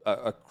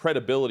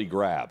credibility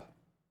grab,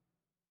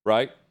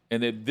 right?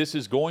 And this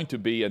is going to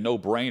be a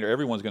no-brainer.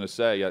 Everyone's going to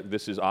say,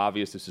 this is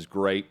obvious, this is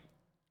great.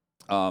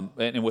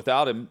 And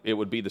without him, it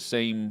would be the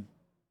same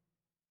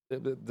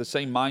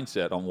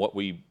mindset on what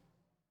we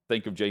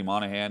think of Jay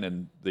Monahan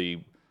and the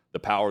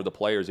power of the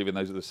players. Even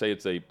though they say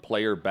it's a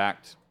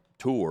player-backed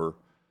tour,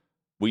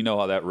 we know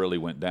how that really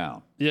went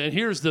down. Yeah, and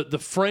here's the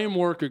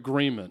framework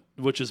agreement,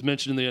 which is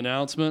mentioned in the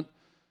announcement.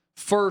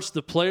 First,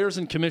 the players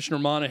and Commissioner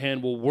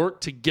Monahan will work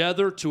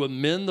together to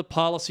amend the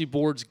policy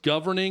board's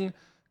governing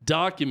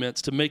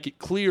documents to make it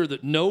clear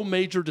that no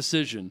major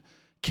decision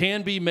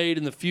can be made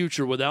in the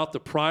future without the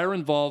prior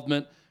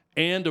involvement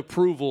and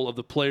approval of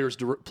the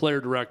player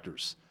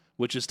directors,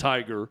 which is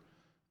Tiger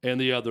and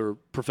the other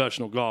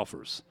professional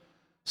golfers.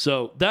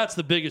 So that's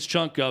the biggest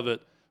chunk of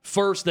it.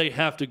 First, they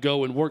have to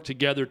go and work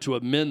together to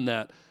amend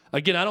that.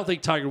 Again, I don't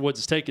think Tiger Woods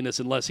is taking this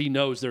unless he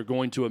knows they're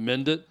going to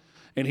amend it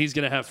and he's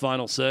going to have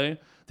final say.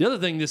 The other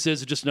thing this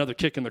is just another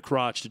kick in the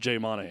crotch to Jay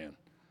Monahan.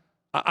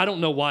 I don't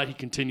know why he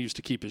continues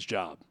to keep his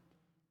job.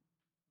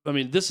 I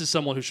mean, this is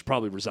someone who should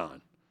probably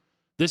resign.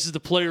 This is the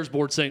players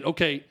board saying,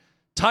 okay,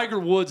 Tiger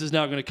Woods is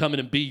now going to come in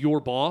and be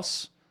your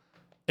boss,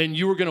 and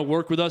you are going to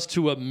work with us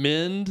to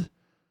amend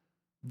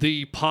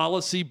the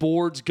policy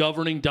board's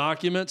governing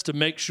documents to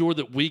make sure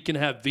that we can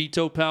have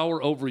veto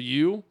power over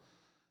you.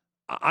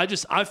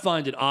 I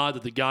find it odd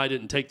that the guy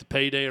didn't take the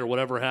payday or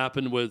whatever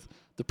happened with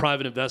the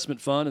private investment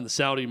fund and the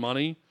Saudi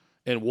money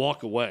and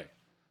walk away,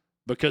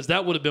 because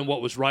that would have been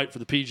what was right for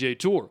the PGA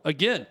Tour.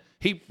 Again,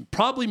 he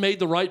probably made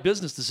the right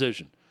business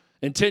decision.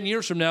 And 10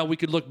 years from now, we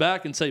could look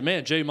back and say,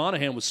 man, Jay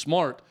Monahan was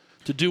smart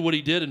to do what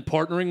he did and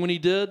partnering when he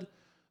did.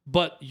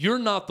 But you're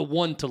not the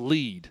one to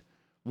lead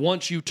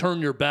once you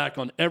turn your back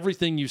on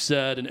everything you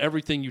said and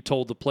everything you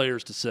told the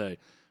players to say.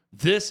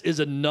 This is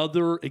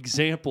another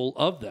example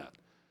of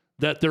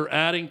that they're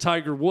adding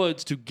Tiger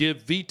Woods to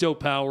give veto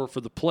power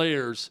for the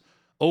players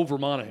over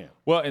Monahan.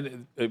 Well,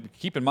 and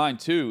keep in mind,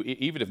 too,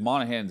 even if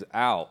Monahan's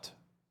out,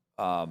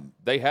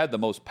 they had the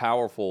most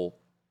powerful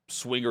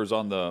swingers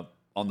on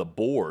the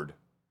board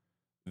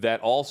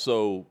that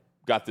also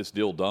got this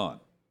deal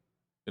done.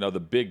 You know, the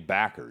big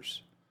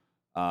backers,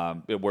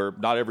 where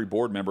not every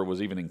board member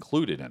was even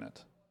included in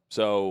it.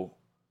 So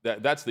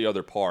that's the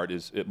other part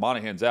is if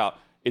Monahan's out,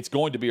 it's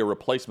going to be a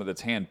replacement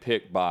that's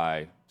handpicked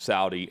by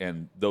Saudi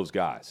and those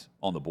guys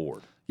on the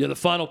board. Yeah, the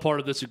final part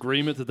of this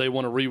agreement that they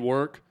want to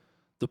rework,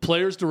 the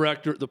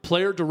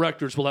player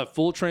directors will have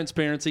full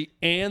transparency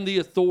and the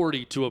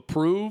authority to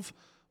approve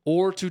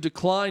or to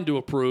decline to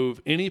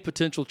approve any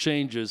potential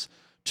changes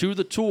to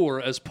the tour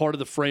as part of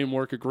the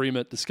framework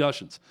agreement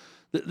discussions.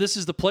 This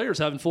is the players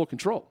having full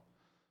control.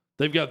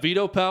 They've got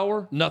veto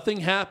power.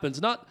 Nothing happens.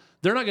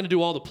 They're not going to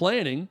do all the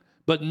planning,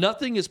 but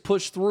nothing is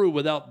pushed through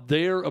without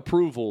their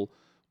approval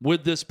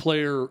with this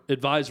player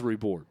advisory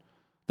board.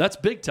 That's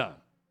big time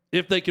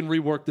if they can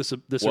rework this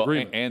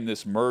agreement. And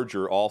this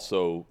merger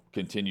also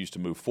continues to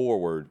move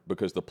forward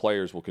because the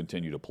players will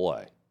continue to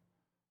play.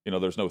 You know,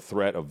 there's no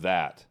threat of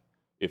that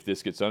if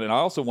this gets done. And I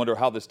also wonder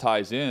how this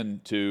ties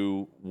in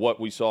to what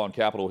we saw on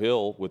Capitol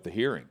Hill with the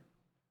hearing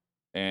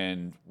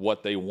and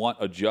what they want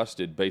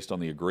adjusted based on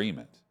the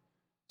agreement.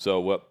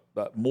 So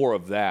more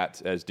of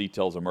that as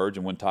details emerge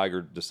and when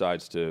Tiger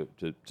decides to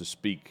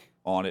speak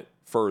on it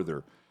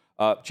further.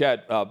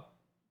 Chad,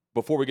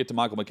 before we get to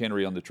Michael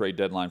McKenry on the trade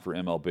deadline for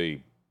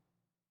MLB,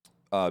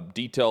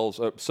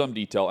 some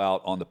detail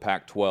out on the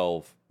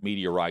Pac-12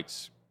 media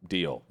rights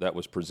deal that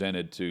was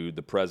presented to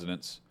the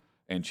presidents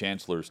and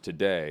chancellors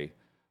today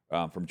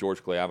from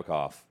George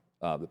Kliavkoff,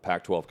 the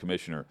Pac-12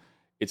 commissioner.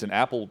 It's an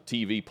Apple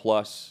TV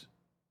Plus,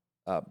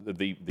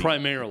 the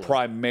primary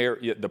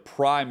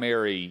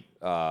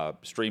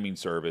streaming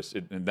service,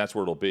 and that's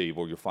where it'll be,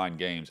 where you'll find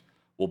games,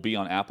 will be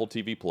on Apple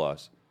TV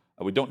Plus.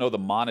 We don't know the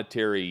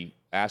monetary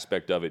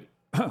aspect of it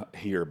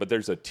here, but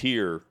there's a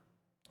tier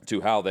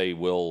to how they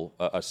will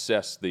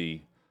assess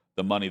the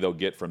money they'll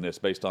get from this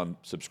based on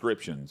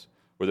subscriptions,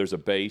 where there's a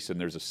base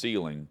and there's a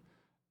ceiling.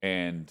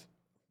 And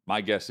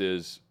my guess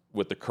is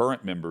with the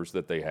current members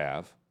that they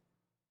have,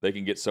 they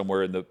can get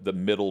somewhere in the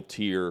middle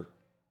tier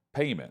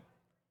payment.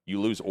 You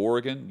lose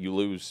Oregon, you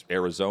lose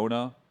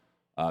Arizona,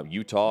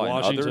 Utah,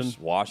 and others,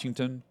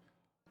 Washington.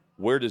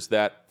 Where does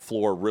that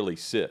floor really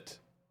sit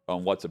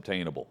on what's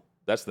obtainable?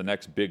 That's the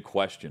next big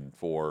question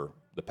for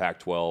the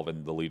Pac-12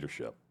 and the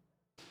leadership.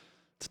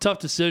 It's a tough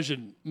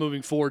decision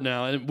moving forward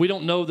now, and we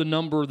don't know the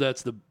number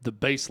that's the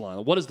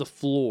baseline. What is the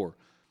floor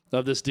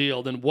of this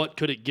deal? Then what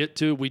could it get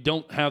to? We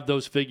don't have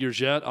those figures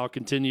yet. I'll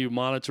continue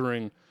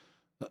monitoring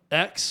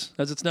X,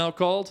 as it's now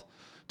called,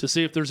 to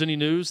see if there's any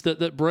news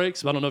that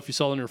breaks. I don't know if you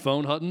saw it on your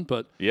phone, Hutton,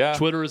 but yeah,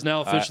 Twitter is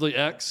now officially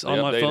X on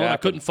my phone. I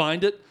couldn't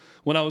find it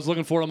when I was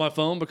looking for it on my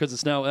phone because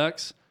it's now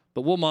X,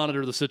 but we'll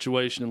monitor the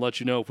situation and let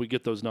you know if we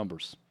get those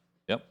numbers.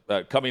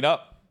 Yep. Coming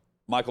up,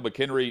 Michael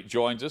McKenry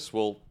joins us.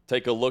 We'll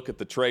take a look at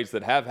the trades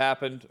that have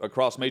happened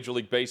across Major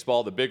League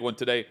Baseball. The big one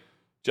today,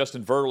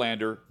 Justin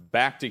Verlander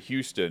back to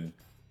Houston.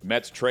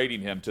 Mets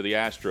trading him to the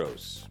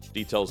Astros.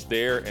 Details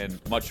there and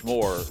much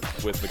more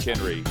with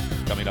McKenry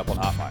coming up on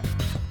Hot Mic.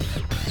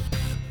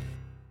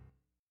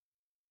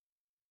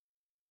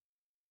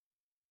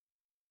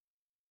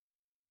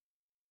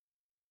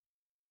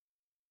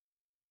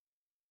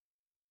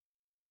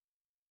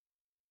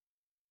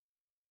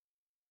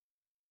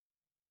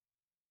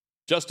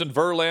 Justin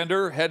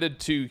Verlander headed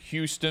to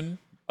Houston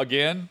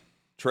again,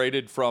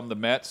 traded from the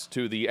Mets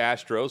to the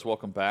Astros.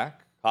 Welcome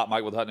back. Hot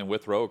Mic with Hutton and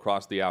Withrow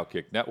across the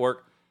Outkick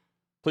Network.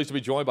 Pleased to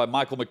be joined by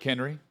Michael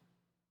McKenry,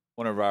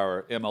 one of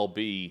our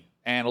MLB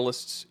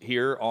analysts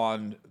here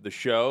on the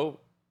show.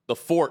 The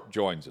Fort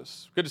joins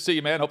us. Good to see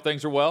you, man. Hope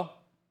things are well.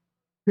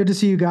 Good to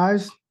see you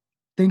guys.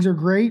 Things are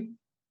great.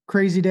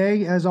 Crazy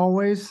day, as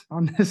always,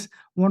 on this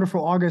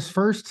wonderful August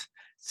 1st,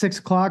 6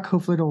 o'clock.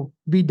 Hopefully it'll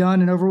be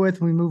done and over with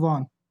and we move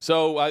on.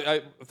 So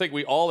I think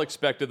we all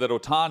expected that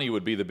Ohtani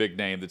would be the big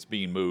name that's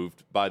being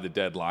moved by the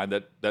deadline.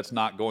 That's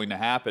not going to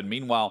happen.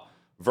 Meanwhile,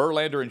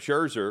 Verlander and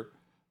Scherzer,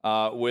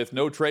 with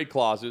no trade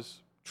clauses,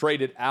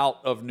 traded out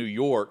of New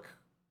York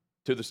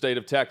to the state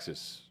of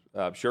Texas.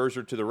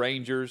 Scherzer to the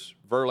Rangers,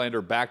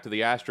 Verlander back to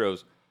the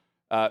Astros.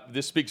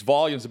 This speaks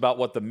volumes about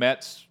what the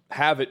Mets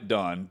haven't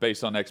done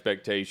based on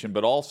expectation,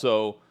 but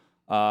also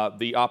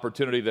the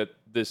opportunity that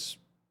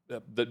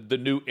the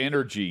new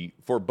energy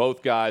for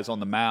both guys on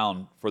the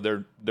mound for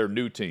their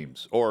new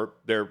teams or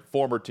their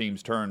former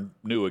teams turn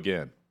new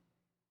again.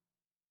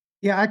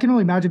 Yeah, I can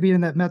only imagine being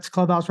in that Mets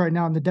clubhouse right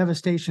now and the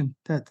devastation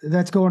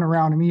that's going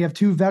around. I mean, you have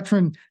two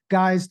veteran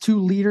guys, two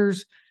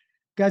leaders,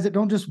 guys that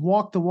don't just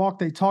walk the walk,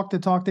 they talk the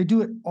talk, they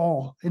do it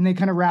all. And they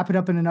kind of wrap it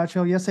up in a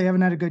nutshell. Yes, they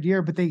haven't had a good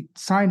year, but they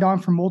signed on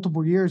for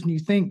multiple years. And you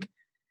think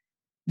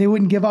they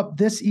wouldn't give up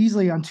this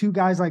easily on two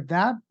guys like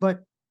that.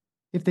 But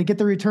if they get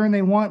the return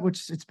they want,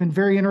 which it's been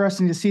very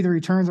interesting to see the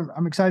returns,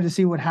 I'm excited to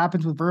see what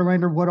happens with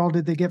Verlander. What all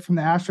did they get from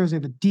the Astros? They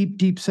have a deep,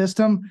 deep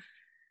system.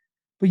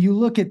 But you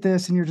look at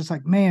this and you're just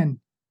like, man,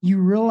 you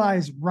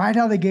realize right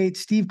out of the gate,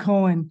 Steve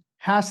Cohen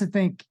has to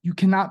think you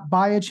cannot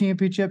buy a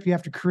championship. You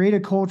have to create a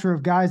culture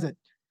of guys that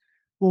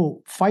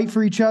will fight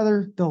for each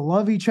other. They'll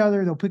love each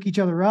other. They'll pick each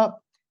other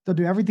up. They'll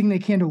do everything they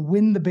can to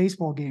win the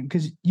baseball game,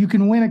 because you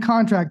can win a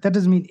contract. That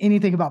doesn't mean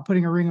anything about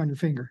putting a ring on your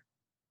finger.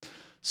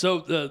 So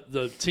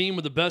the team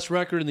with the best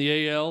record in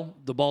the AL,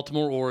 the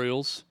Baltimore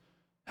Orioles,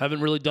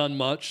 haven't really done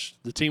much.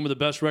 The team with the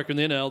best record in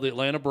the NL, the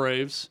Atlanta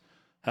Braves,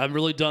 haven't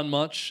really done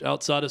much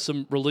outside of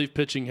some relief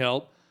pitching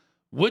help.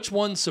 Which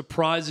one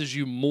surprises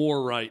you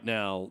more right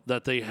now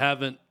that they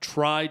haven't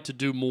tried to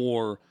do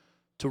more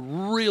to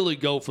really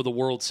go for the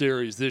World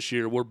Series this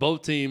year, where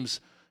both teams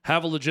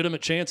have a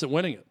legitimate chance at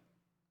winning it?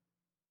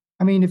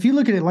 I mean, if you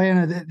look at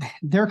Atlanta,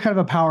 they're kind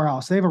of a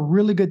powerhouse. They have a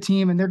really good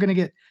team, and they're going to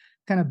get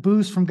kind of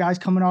boost from guys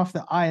coming off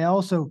the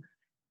IL. So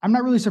I'm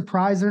not really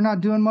surprised they're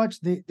not doing much.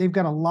 They've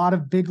got a lot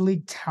of big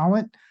league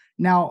talent.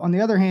 Now, on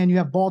the other hand, you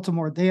have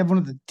Baltimore. They have one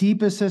of the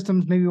deepest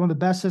systems, maybe one of the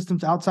best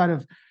systems outside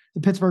of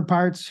the Pittsburgh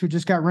Pirates, who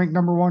just got ranked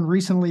number 1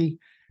 recently,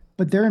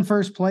 but they're in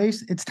first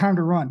place. It's time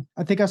to run.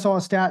 I think I saw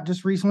a stat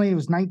just recently. It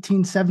was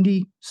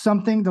 1970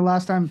 something, the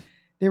last time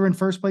they were in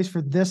first place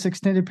for this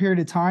extended period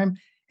of time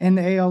in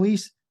the AL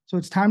East. So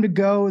it's time to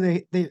go.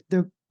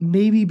 They'll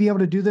maybe be able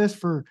to do this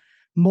for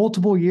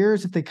multiple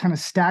years if they kind of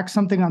stack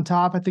something on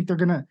top. I think they're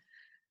going to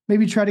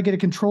maybe try to get a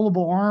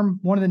controllable arm.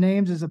 One of the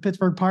names is a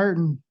Pittsburgh Pirate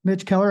and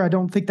Mitch Keller. I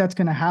don't think that's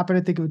going to happen.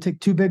 I think it would take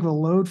too big of a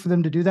load for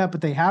them to do that,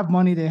 but they have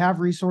money, they have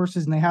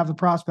resources, and they have the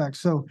prospects.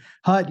 So,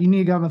 Hut, you need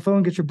to get on the phone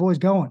and get your boys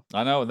going.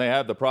 I know, and they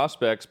have the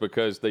prospects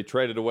because they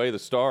traded away the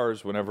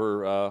stars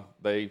whenever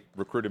they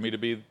recruited me to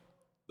be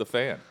the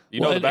fan.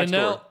 You know the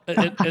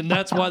backstory. And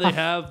that's why they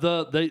have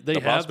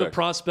the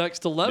prospects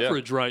to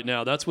leverage right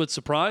now. That's what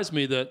surprised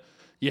me, that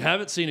you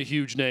haven't seen a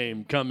huge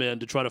name come in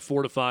to try to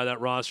fortify that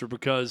roster,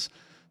 because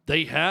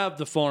they have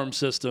the farm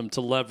system to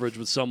leverage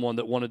with someone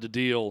that wanted to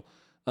deal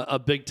a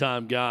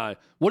big-time guy.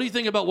 What do you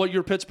think about what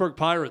your Pittsburgh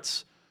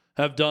Pirates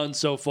have done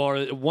so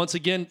far? Once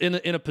again,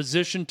 in a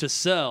position to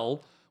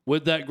sell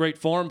with that great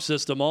farm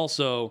system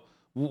also.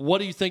 What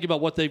do you think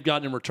about what they've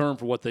gotten in return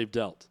for what they've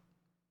dealt?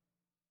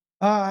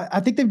 I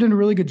think they've done a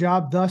really good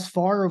job thus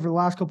far over the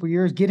last couple of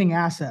years getting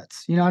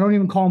assets. You know, I don't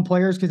even call them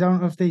players, because I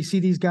don't know if they see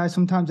these guys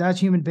sometimes as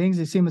human beings.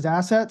 They see them as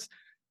assets.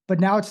 But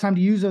now it's time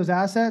to use those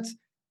assets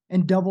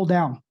and double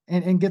down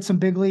and get some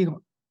big league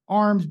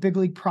arms, big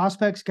league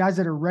prospects, guys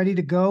that are ready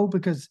to go,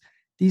 because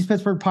these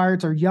Pittsburgh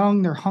Pirates are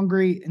young, they're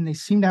hungry, and they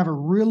seem to have a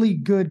really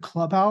good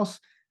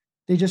clubhouse.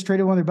 They just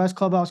traded one of their best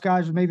clubhouse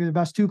guys, or maybe the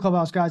best 2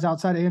 clubhouse guys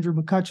outside of Andrew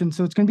McCutchen.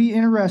 So it's going to be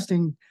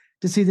interesting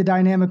to see the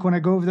dynamic when I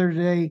go over there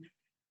today,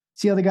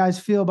 see how the guys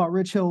feel about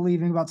Rich Hill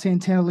leaving, about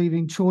Santana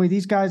leaving, Choi.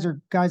 These guys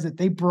are guys that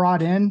they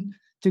brought in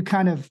to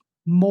kind of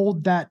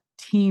mold that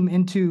team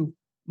into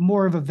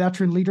more of a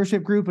veteran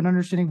leadership group and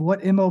understanding what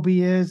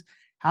MLB is,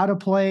 how to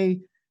play.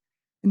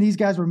 And these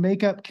guys were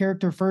makeup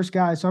character first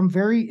guys. So I'm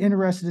very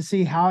interested to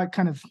see how it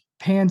kind of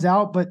pans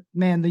out. But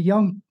man, the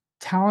young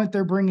talent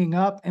they're bringing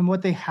up and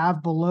what they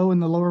have below in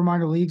the lower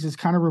minor leagues is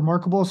kind of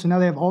remarkable. So now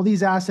they have all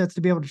these assets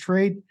to be able to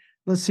trade.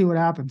 Let's see what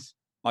happens.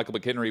 Michael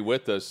McKenry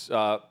with us.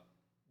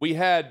 We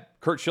had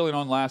Kurt Schilling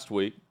on last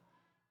week,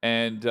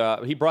 and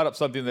he brought up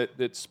something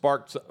that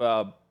sparked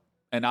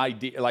an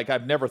idea. Like,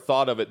 I've never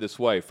thought of it this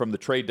way. From the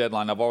trade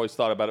deadline, I've always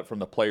thought about it from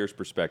the player's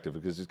perspective,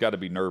 because it's got to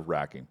be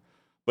nerve-wracking.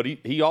 But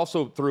he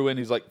also threw in,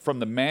 he's like, from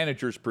the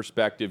manager's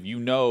perspective, you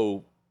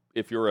know,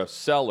 if you're a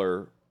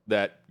seller,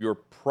 that you're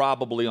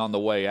probably on the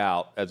way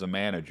out as a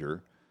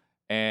manager.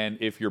 And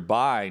if you're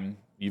buying,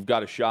 you've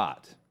got a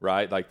shot,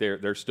 right? Like,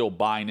 they're still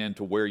buying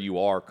into where you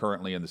are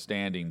currently in the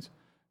standings,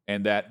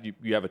 and that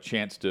you have a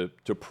chance to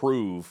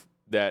prove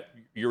that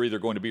you're either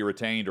going to be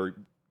retained or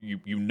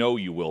you know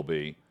you will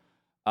be.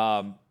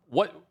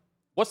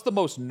 What's the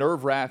most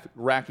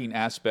nerve-wracking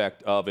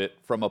aspect of it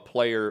from a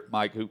player,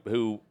 Mike,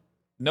 who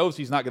knows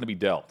he's not going to be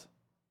dealt?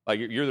 Like,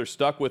 you're either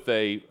stuck with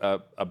a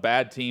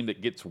bad team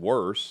that gets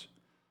worse,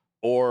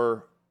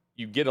 or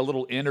you get a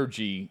little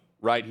energy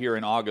right here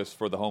in August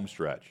for the home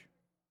stretch.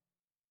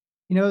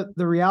 You know,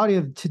 the reality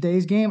of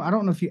today's game, I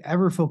don't know if you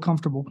ever feel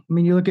comfortable. I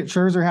mean, you look at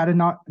Scherzer had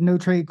a no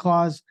trade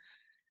clause.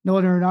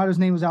 Nolan Arenado's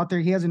name was out there.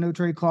 He has a no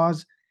trade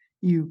clause.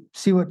 You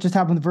see what just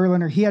happened with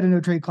Verlander. He had a no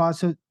trade clause.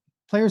 So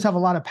players have a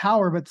lot of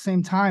power, but at the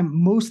same time,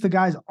 most of the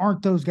guys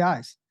aren't those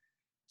guys.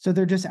 So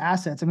they're just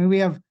assets. I mean, we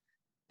have,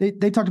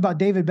 they talked about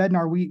David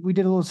Bednar. We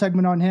did a little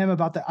segment on him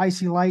about the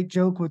icy light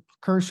joke with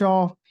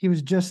Kershaw. He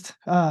was just,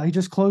 he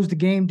just closed the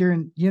game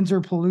during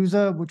Yinzer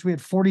Palooza, which we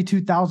had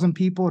 42,000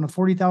 people in a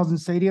 40,000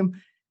 stadium.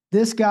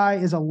 This guy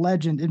is a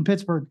legend in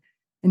Pittsburgh.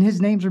 and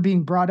his names are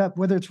being brought up,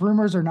 whether it's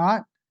rumors or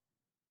not.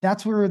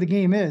 That's where the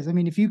game is. I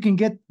mean, if you can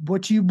get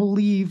what you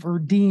believe or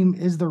deem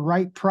is the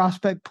right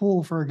prospect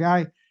pool for a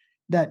guy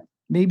that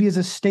maybe is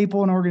a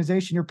staple in an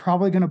organization, you're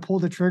probably going to pull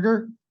the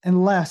trigger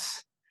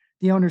unless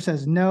the owner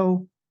says,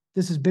 no,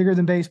 this is bigger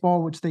than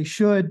baseball, which they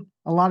should.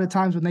 A lot of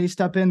times when they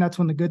step in, that's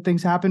when the good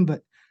things happen. But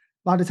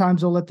a lot of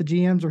times they'll let the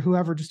GMs or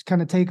whoever just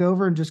kind of take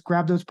over and just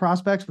grab those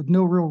prospects with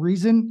no real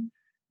reason.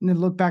 And then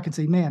look back and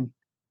say, man,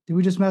 did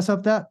we just mess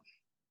up that?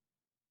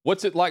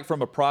 What's it like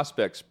from a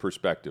prospect's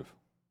perspective?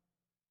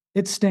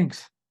 It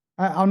stinks.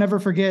 I'll never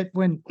forget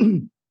when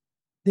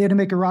they had to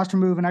make a roster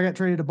move and I got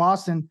traded to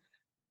Boston.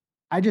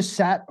 I just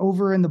sat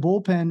over in the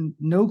bullpen,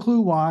 no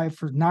clue why,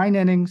 for 9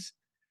 innings.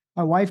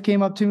 My wife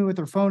came up to me with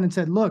her phone and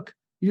said, look,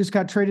 you just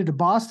got traded to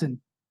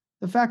Boston.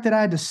 The fact that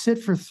I had to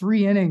sit for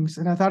 3 innings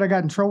and I thought I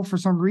got in trouble for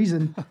some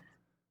reason,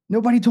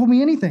 nobody told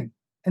me anything.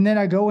 And then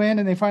I go in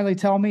and they finally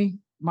tell me,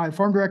 my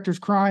farm director's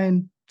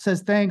crying,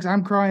 says thanks,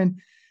 I'm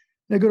crying.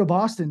 And I go to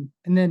Boston,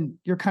 and then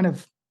you're kind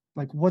of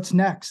like, what's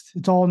next?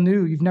 It's all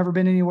new. You've never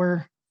been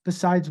anywhere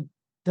besides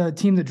the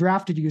team that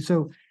drafted you.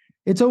 So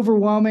it's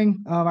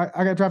overwhelming.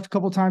 I got drafted a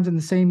couple of times in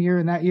the same year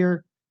and that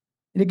year,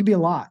 and it could be a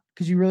lot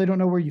because you really don't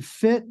know where you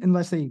fit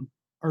unless they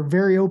are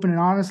very open and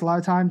honest. A lot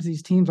of times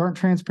these teams aren't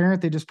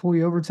transparent. They just pull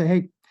you over and say,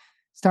 hey,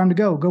 it's time to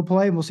go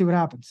play, and we'll see what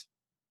happens.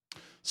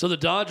 So the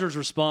Dodgers'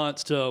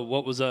 response to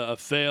what was a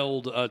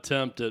failed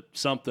attempt at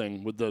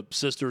something with the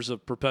Sisters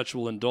of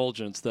Perpetual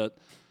Indulgence that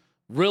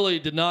really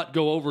did not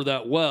go over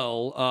that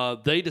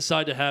well, they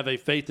decide to have a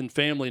faith and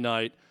family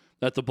night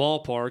at the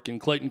ballpark, and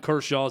Clayton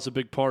Kershaw is a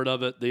big part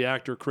of it. The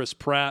actor Chris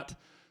Pratt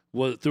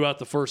was throughout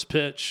the first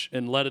pitch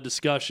and led a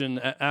discussion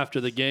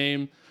after the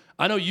game.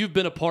 I know you've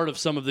been a part of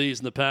some of these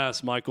in the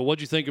past, Michael. What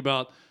do you think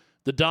about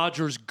the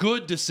Dodgers'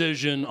 good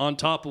decision on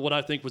top of what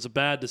I think was a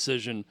bad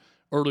decision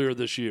earlier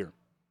this year?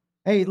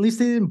 Hey, at least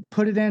they didn't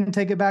put it in and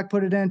take it back,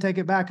 put it in, take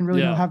it back, and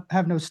really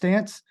have no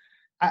stance.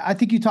 I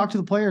think you talked to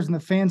the players and the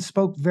fans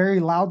spoke very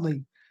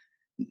loudly.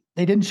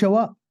 They didn't show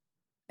up.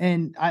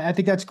 And I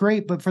think that's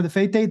great. But for the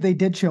Faith Day, they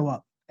did show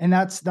up. And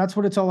that's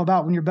what it's all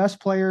about. When your best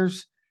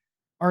players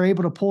are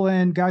able to pull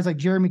in guys like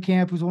Jeremy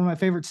Camp, who's one of my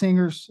favorite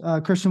singers,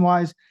 Christian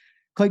Wise,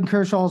 Clayton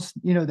Kershaw's,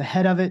 the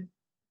head of it,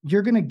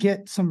 you're going to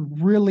get some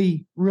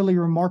really, really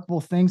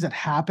remarkable things that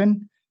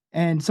happen.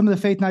 And some of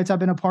the Faith Nights I've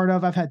been a part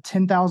of, I've had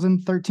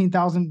 10,000,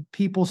 13,000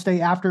 people stay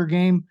after a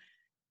game.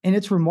 And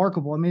it's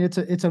remarkable. I mean,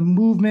 it's a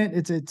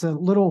movement. It's a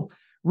little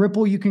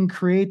ripple you can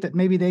create that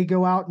maybe they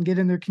go out and get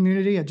in their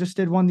community. I just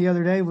did one the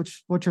other day,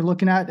 which what you're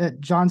looking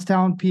at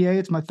Johnstown, PA.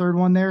 It's my 3rd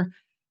one there,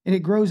 and it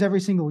grows every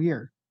single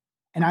year.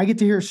 And I get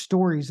to hear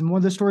stories. And one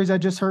of the stories I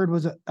just heard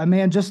was a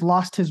man just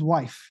lost his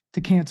wife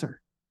to cancer.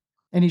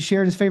 And he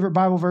shared his favorite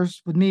Bible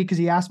verse with me because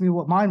he asked me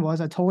what mine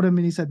was. I told him,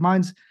 and he said,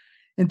 mine's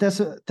in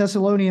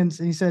Thessalonians.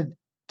 And he said,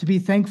 to be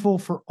thankful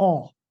for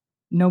all,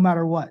 no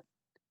matter what.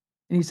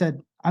 And he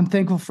said, I'm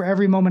thankful for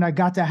every moment I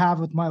got to have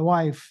with my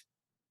wife,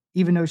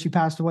 even though she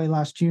passed away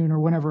last June or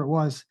whenever it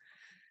was.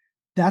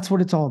 That's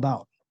what it's all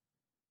about.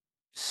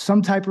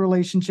 Some type of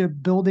relationship,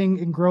 building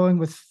and growing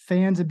with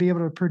fans and be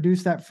able to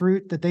produce that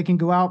fruit that they can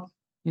go out,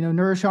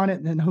 nourish on it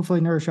and then hopefully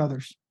nourish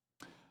others.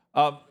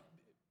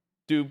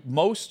 Do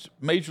most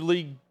major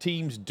league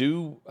teams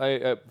do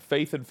a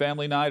faith and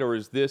family night, or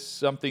is this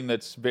something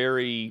that's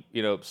very,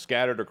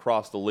 scattered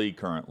across the league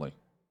currently?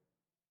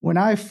 When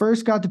I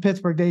first got to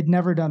Pittsburgh, they'd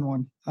never done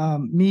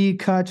one. Me,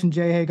 Kutch, and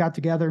Jay Hay got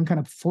together and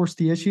kind of forced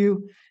the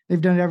issue. They've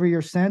done it every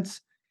year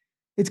since.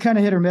 It's kind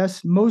of hit or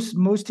miss.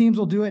 Most teams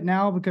will do it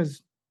now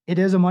because it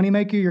is a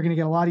moneymaker. You're going to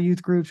get a lot of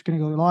youth groups, you're going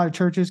to get a lot of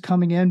churches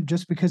coming in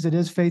just because it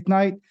is Faith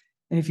Night.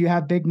 And if you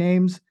have big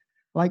names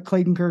like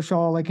Clayton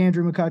Kershaw, like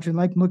Andrew McCutchen,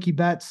 like Mookie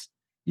Betts,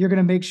 you're going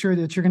to make sure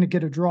that you're going to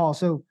get a draw.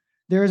 So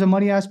there is a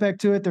money aspect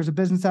to it. There's a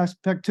business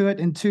aspect to it.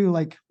 And 2,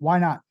 why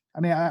not?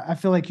 I mean, I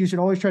feel like you should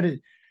always try to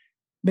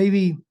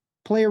maybe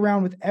play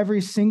around with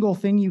every single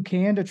thing you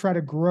can to try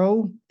to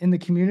grow in the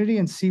community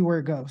and see where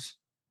it goes.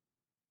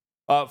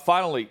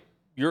 Finally,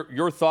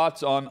 your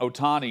thoughts on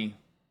Ohtani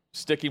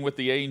sticking with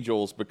the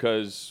Angels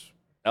because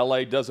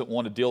LA doesn't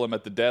want to deal him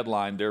at the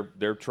deadline.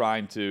 They're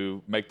trying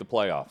to make the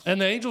playoffs. And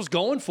the Angels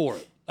going for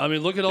it. I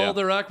mean, look at all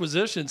their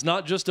acquisitions,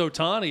 not just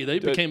Ohtani. They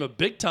became a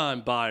big-time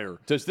buyer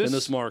in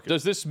this market.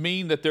 Does this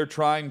mean that they're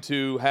trying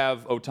to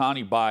have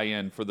Ohtani buy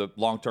in for the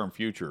long-term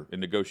future in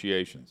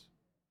negotiations?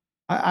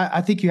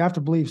 I think you have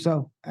to believe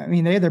so. I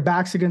mean, they had their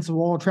backs against the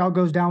wall. Trout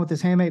goes down with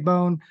his hamate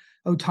bone.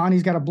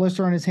 Ohtani's got a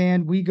blister on his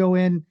hand. We go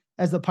in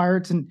as the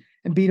Pirates and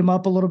beat him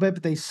up a little bit,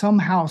 but they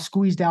somehow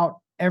squeezed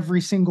out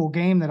every single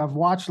game that I've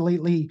watched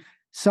lately,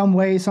 some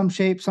way, some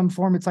shape, some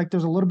form. It's like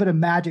there's a little bit of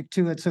magic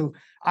to it. So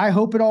I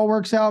hope it all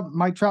works out.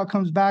 Mike Trout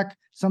comes back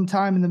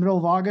sometime in the middle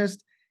of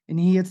August and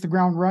he hits the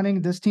ground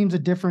running. This team's a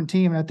different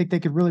team, and I think they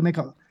could really make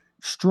a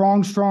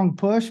strong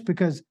push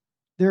because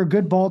they're a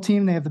good ball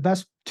team. They have the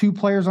best 2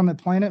 players on the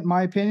planet, in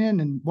my opinion,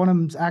 and one of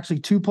them's actually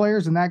 2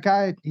 players, and that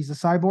guy, he's a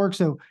cyborg.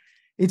 So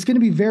it's going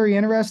to be very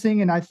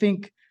interesting, and I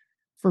think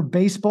for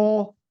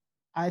baseball,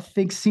 I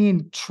think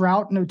seeing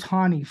Trout and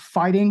Ohtani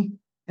fighting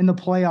in the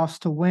playoffs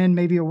to win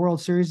maybe a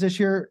World Series this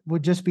year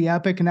would just be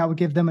epic. And that would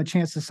give them a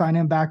chance to sign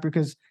him back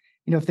because,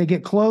 if they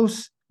get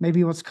close,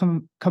 maybe let's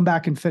come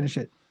back and finish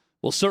it.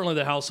 Well, certainly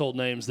the household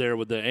names there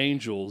with the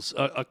Angels,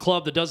 a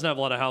club that doesn't have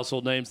a lot of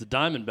household names, the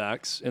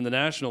Diamondbacks in the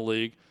National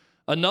League,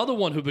 another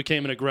one who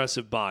became an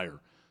aggressive buyer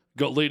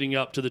leading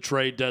up to the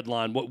trade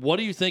deadline. What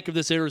do you think of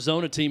this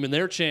Arizona team and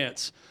their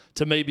chance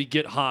to maybe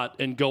get hot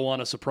and go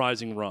on a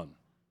surprising run?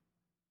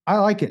 I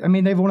like it. I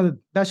mean, they have one of the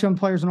best young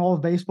players in all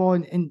of baseball.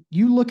 And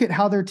you look at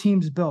how their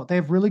team's built. They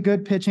have really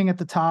good pitching at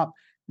the top.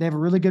 They have a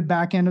really good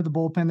back end of the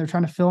bullpen. They're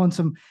trying to fill in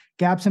some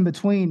gaps in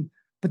between.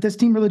 But this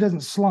team really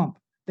doesn't slump.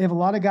 They have a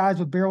lot of guys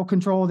with barrel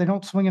control. They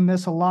don't swing and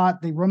miss a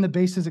lot. They run the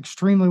bases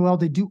extremely well.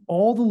 They do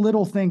all the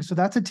little things. So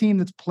that's a team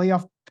that's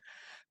playoff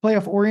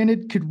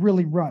oriented, could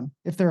really run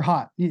if they're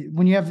hot.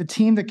 When you have a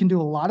team that can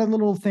do a lot of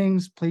little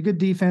things, play good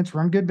defense,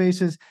 run good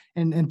bases,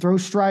 and throw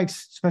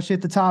strikes, especially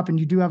at the top, and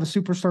you do have a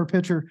superstar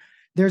pitcher,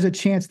 there's a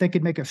chance they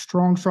could make a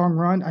strong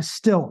run.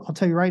 I'll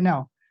tell you right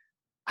now,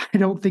 I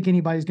don't think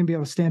anybody's going to be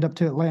able to stand up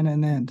to Atlanta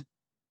in the end.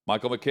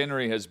 Michael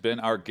McKenry has been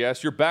our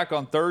guest. You're back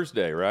on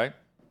Thursday, right?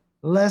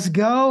 Let's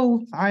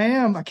go. I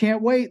am. I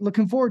can't wait.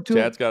 Looking forward to it.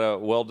 Chad's got a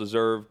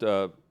well-deserved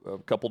a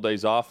couple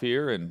days off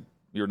here, and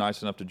you're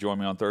nice enough to join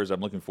me on Thursday.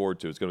 I'm looking forward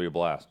to it. It's going to be a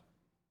blast.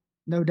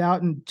 No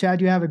doubt. And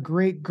Chad, you have a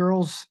great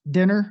girls'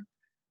 dinner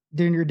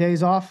during your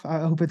days off. I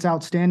hope it's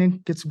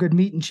outstanding. Get some good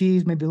meat and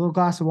cheese, maybe a little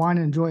glass of wine,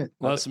 and enjoy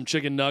it. Some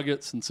chicken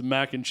nuggets and some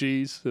mac and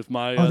cheese. If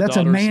my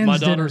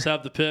daughters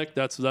have the pick,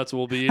 that's what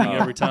we'll be eating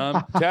every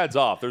time. Chad's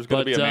off. There's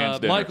going to be a man's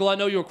dinner. Michael, I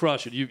know you'll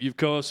crush it. You've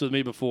co-hosted with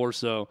me before,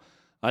 so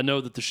I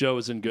know that the show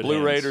is in good hands.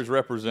 Blue Raiders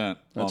represent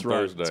That's on right.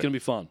 Thursday. It's going to be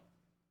fun.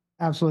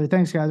 Absolutely.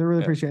 Thanks, guys. I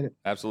really appreciate it.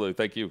 Absolutely.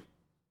 Thank you.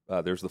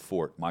 There's the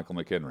Fort, Michael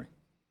McKenry,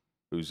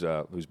 who's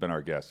been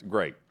our guest.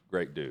 Great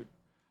dude.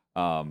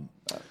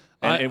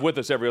 And with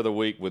us every other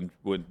week when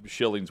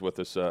Schilling's with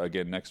us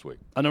again next week.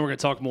 I know we're going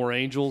to talk more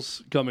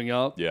Angels coming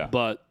up. Yeah.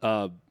 But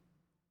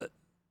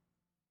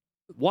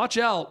watch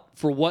out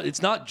for what –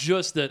 it's not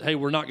just that, hey,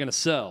 we're not going to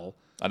sell.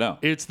 I know.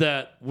 It's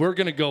that we're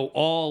going to go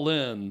all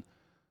in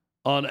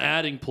on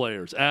adding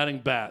players, adding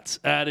bats,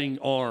 adding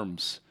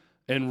arms,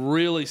 and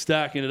really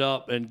stacking it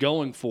up and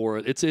going for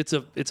it. It's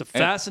a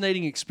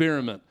fascinating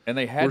experiment. And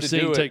they had to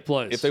do it take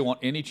place if they want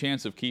any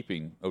chance of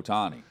keeping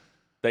Ohtani.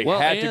 They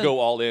had to go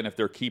all in if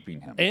they're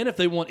keeping him. And if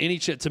they want any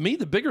chance, to me,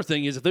 the bigger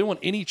thing is if they want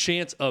any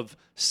chance of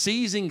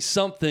seizing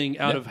something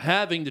out of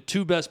having the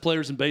two best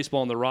players in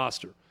baseball on the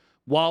roster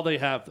while they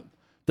have them.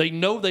 They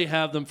know they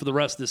have them for the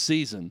rest of the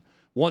season.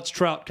 Once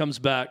Trout comes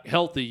back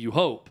healthy, you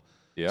hope.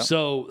 Yeah.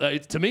 So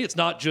to me, it's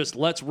not just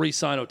let's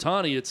re-sign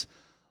Ohtani. It's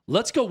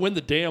let's go win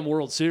the damn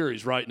World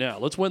Series right now.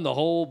 Let's win the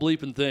whole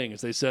bleeping thing, as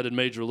they said in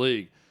Major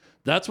League.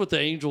 That's what the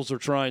Angels are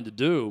trying to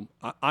do.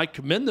 I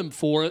commend them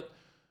for it,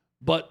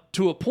 but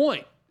to a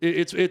point.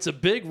 It's a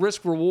big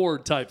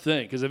risk-reward type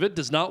thing because if it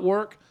does not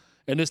work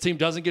and this team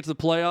doesn't get to the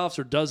playoffs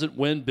or doesn't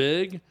win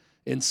big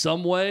in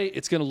some way,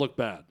 it's going to look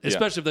bad,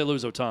 especially if they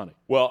lose Ohtani.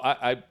 Well,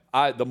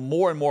 I the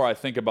more and more I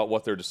think about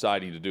what they're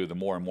deciding to do, the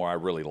more and more I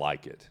really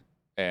like it.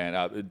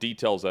 And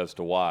details as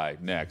to why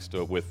next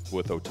with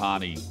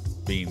Ohtani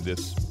being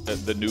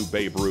the new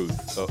Babe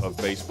Ruth of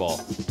baseball.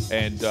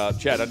 And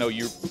Chad, I know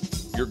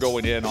you're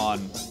going in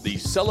on the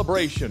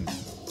celebration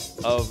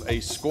of a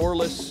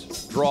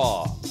scoreless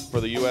draw for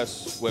the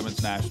U.S.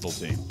 women's national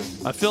team.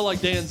 I feel like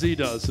Dan Z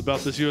does about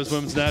this U.S.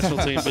 women's national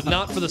team, but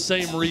not for the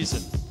same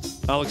reason.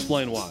 I'll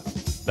explain why.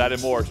 That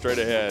and more straight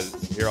ahead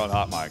here on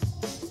Hot Mic.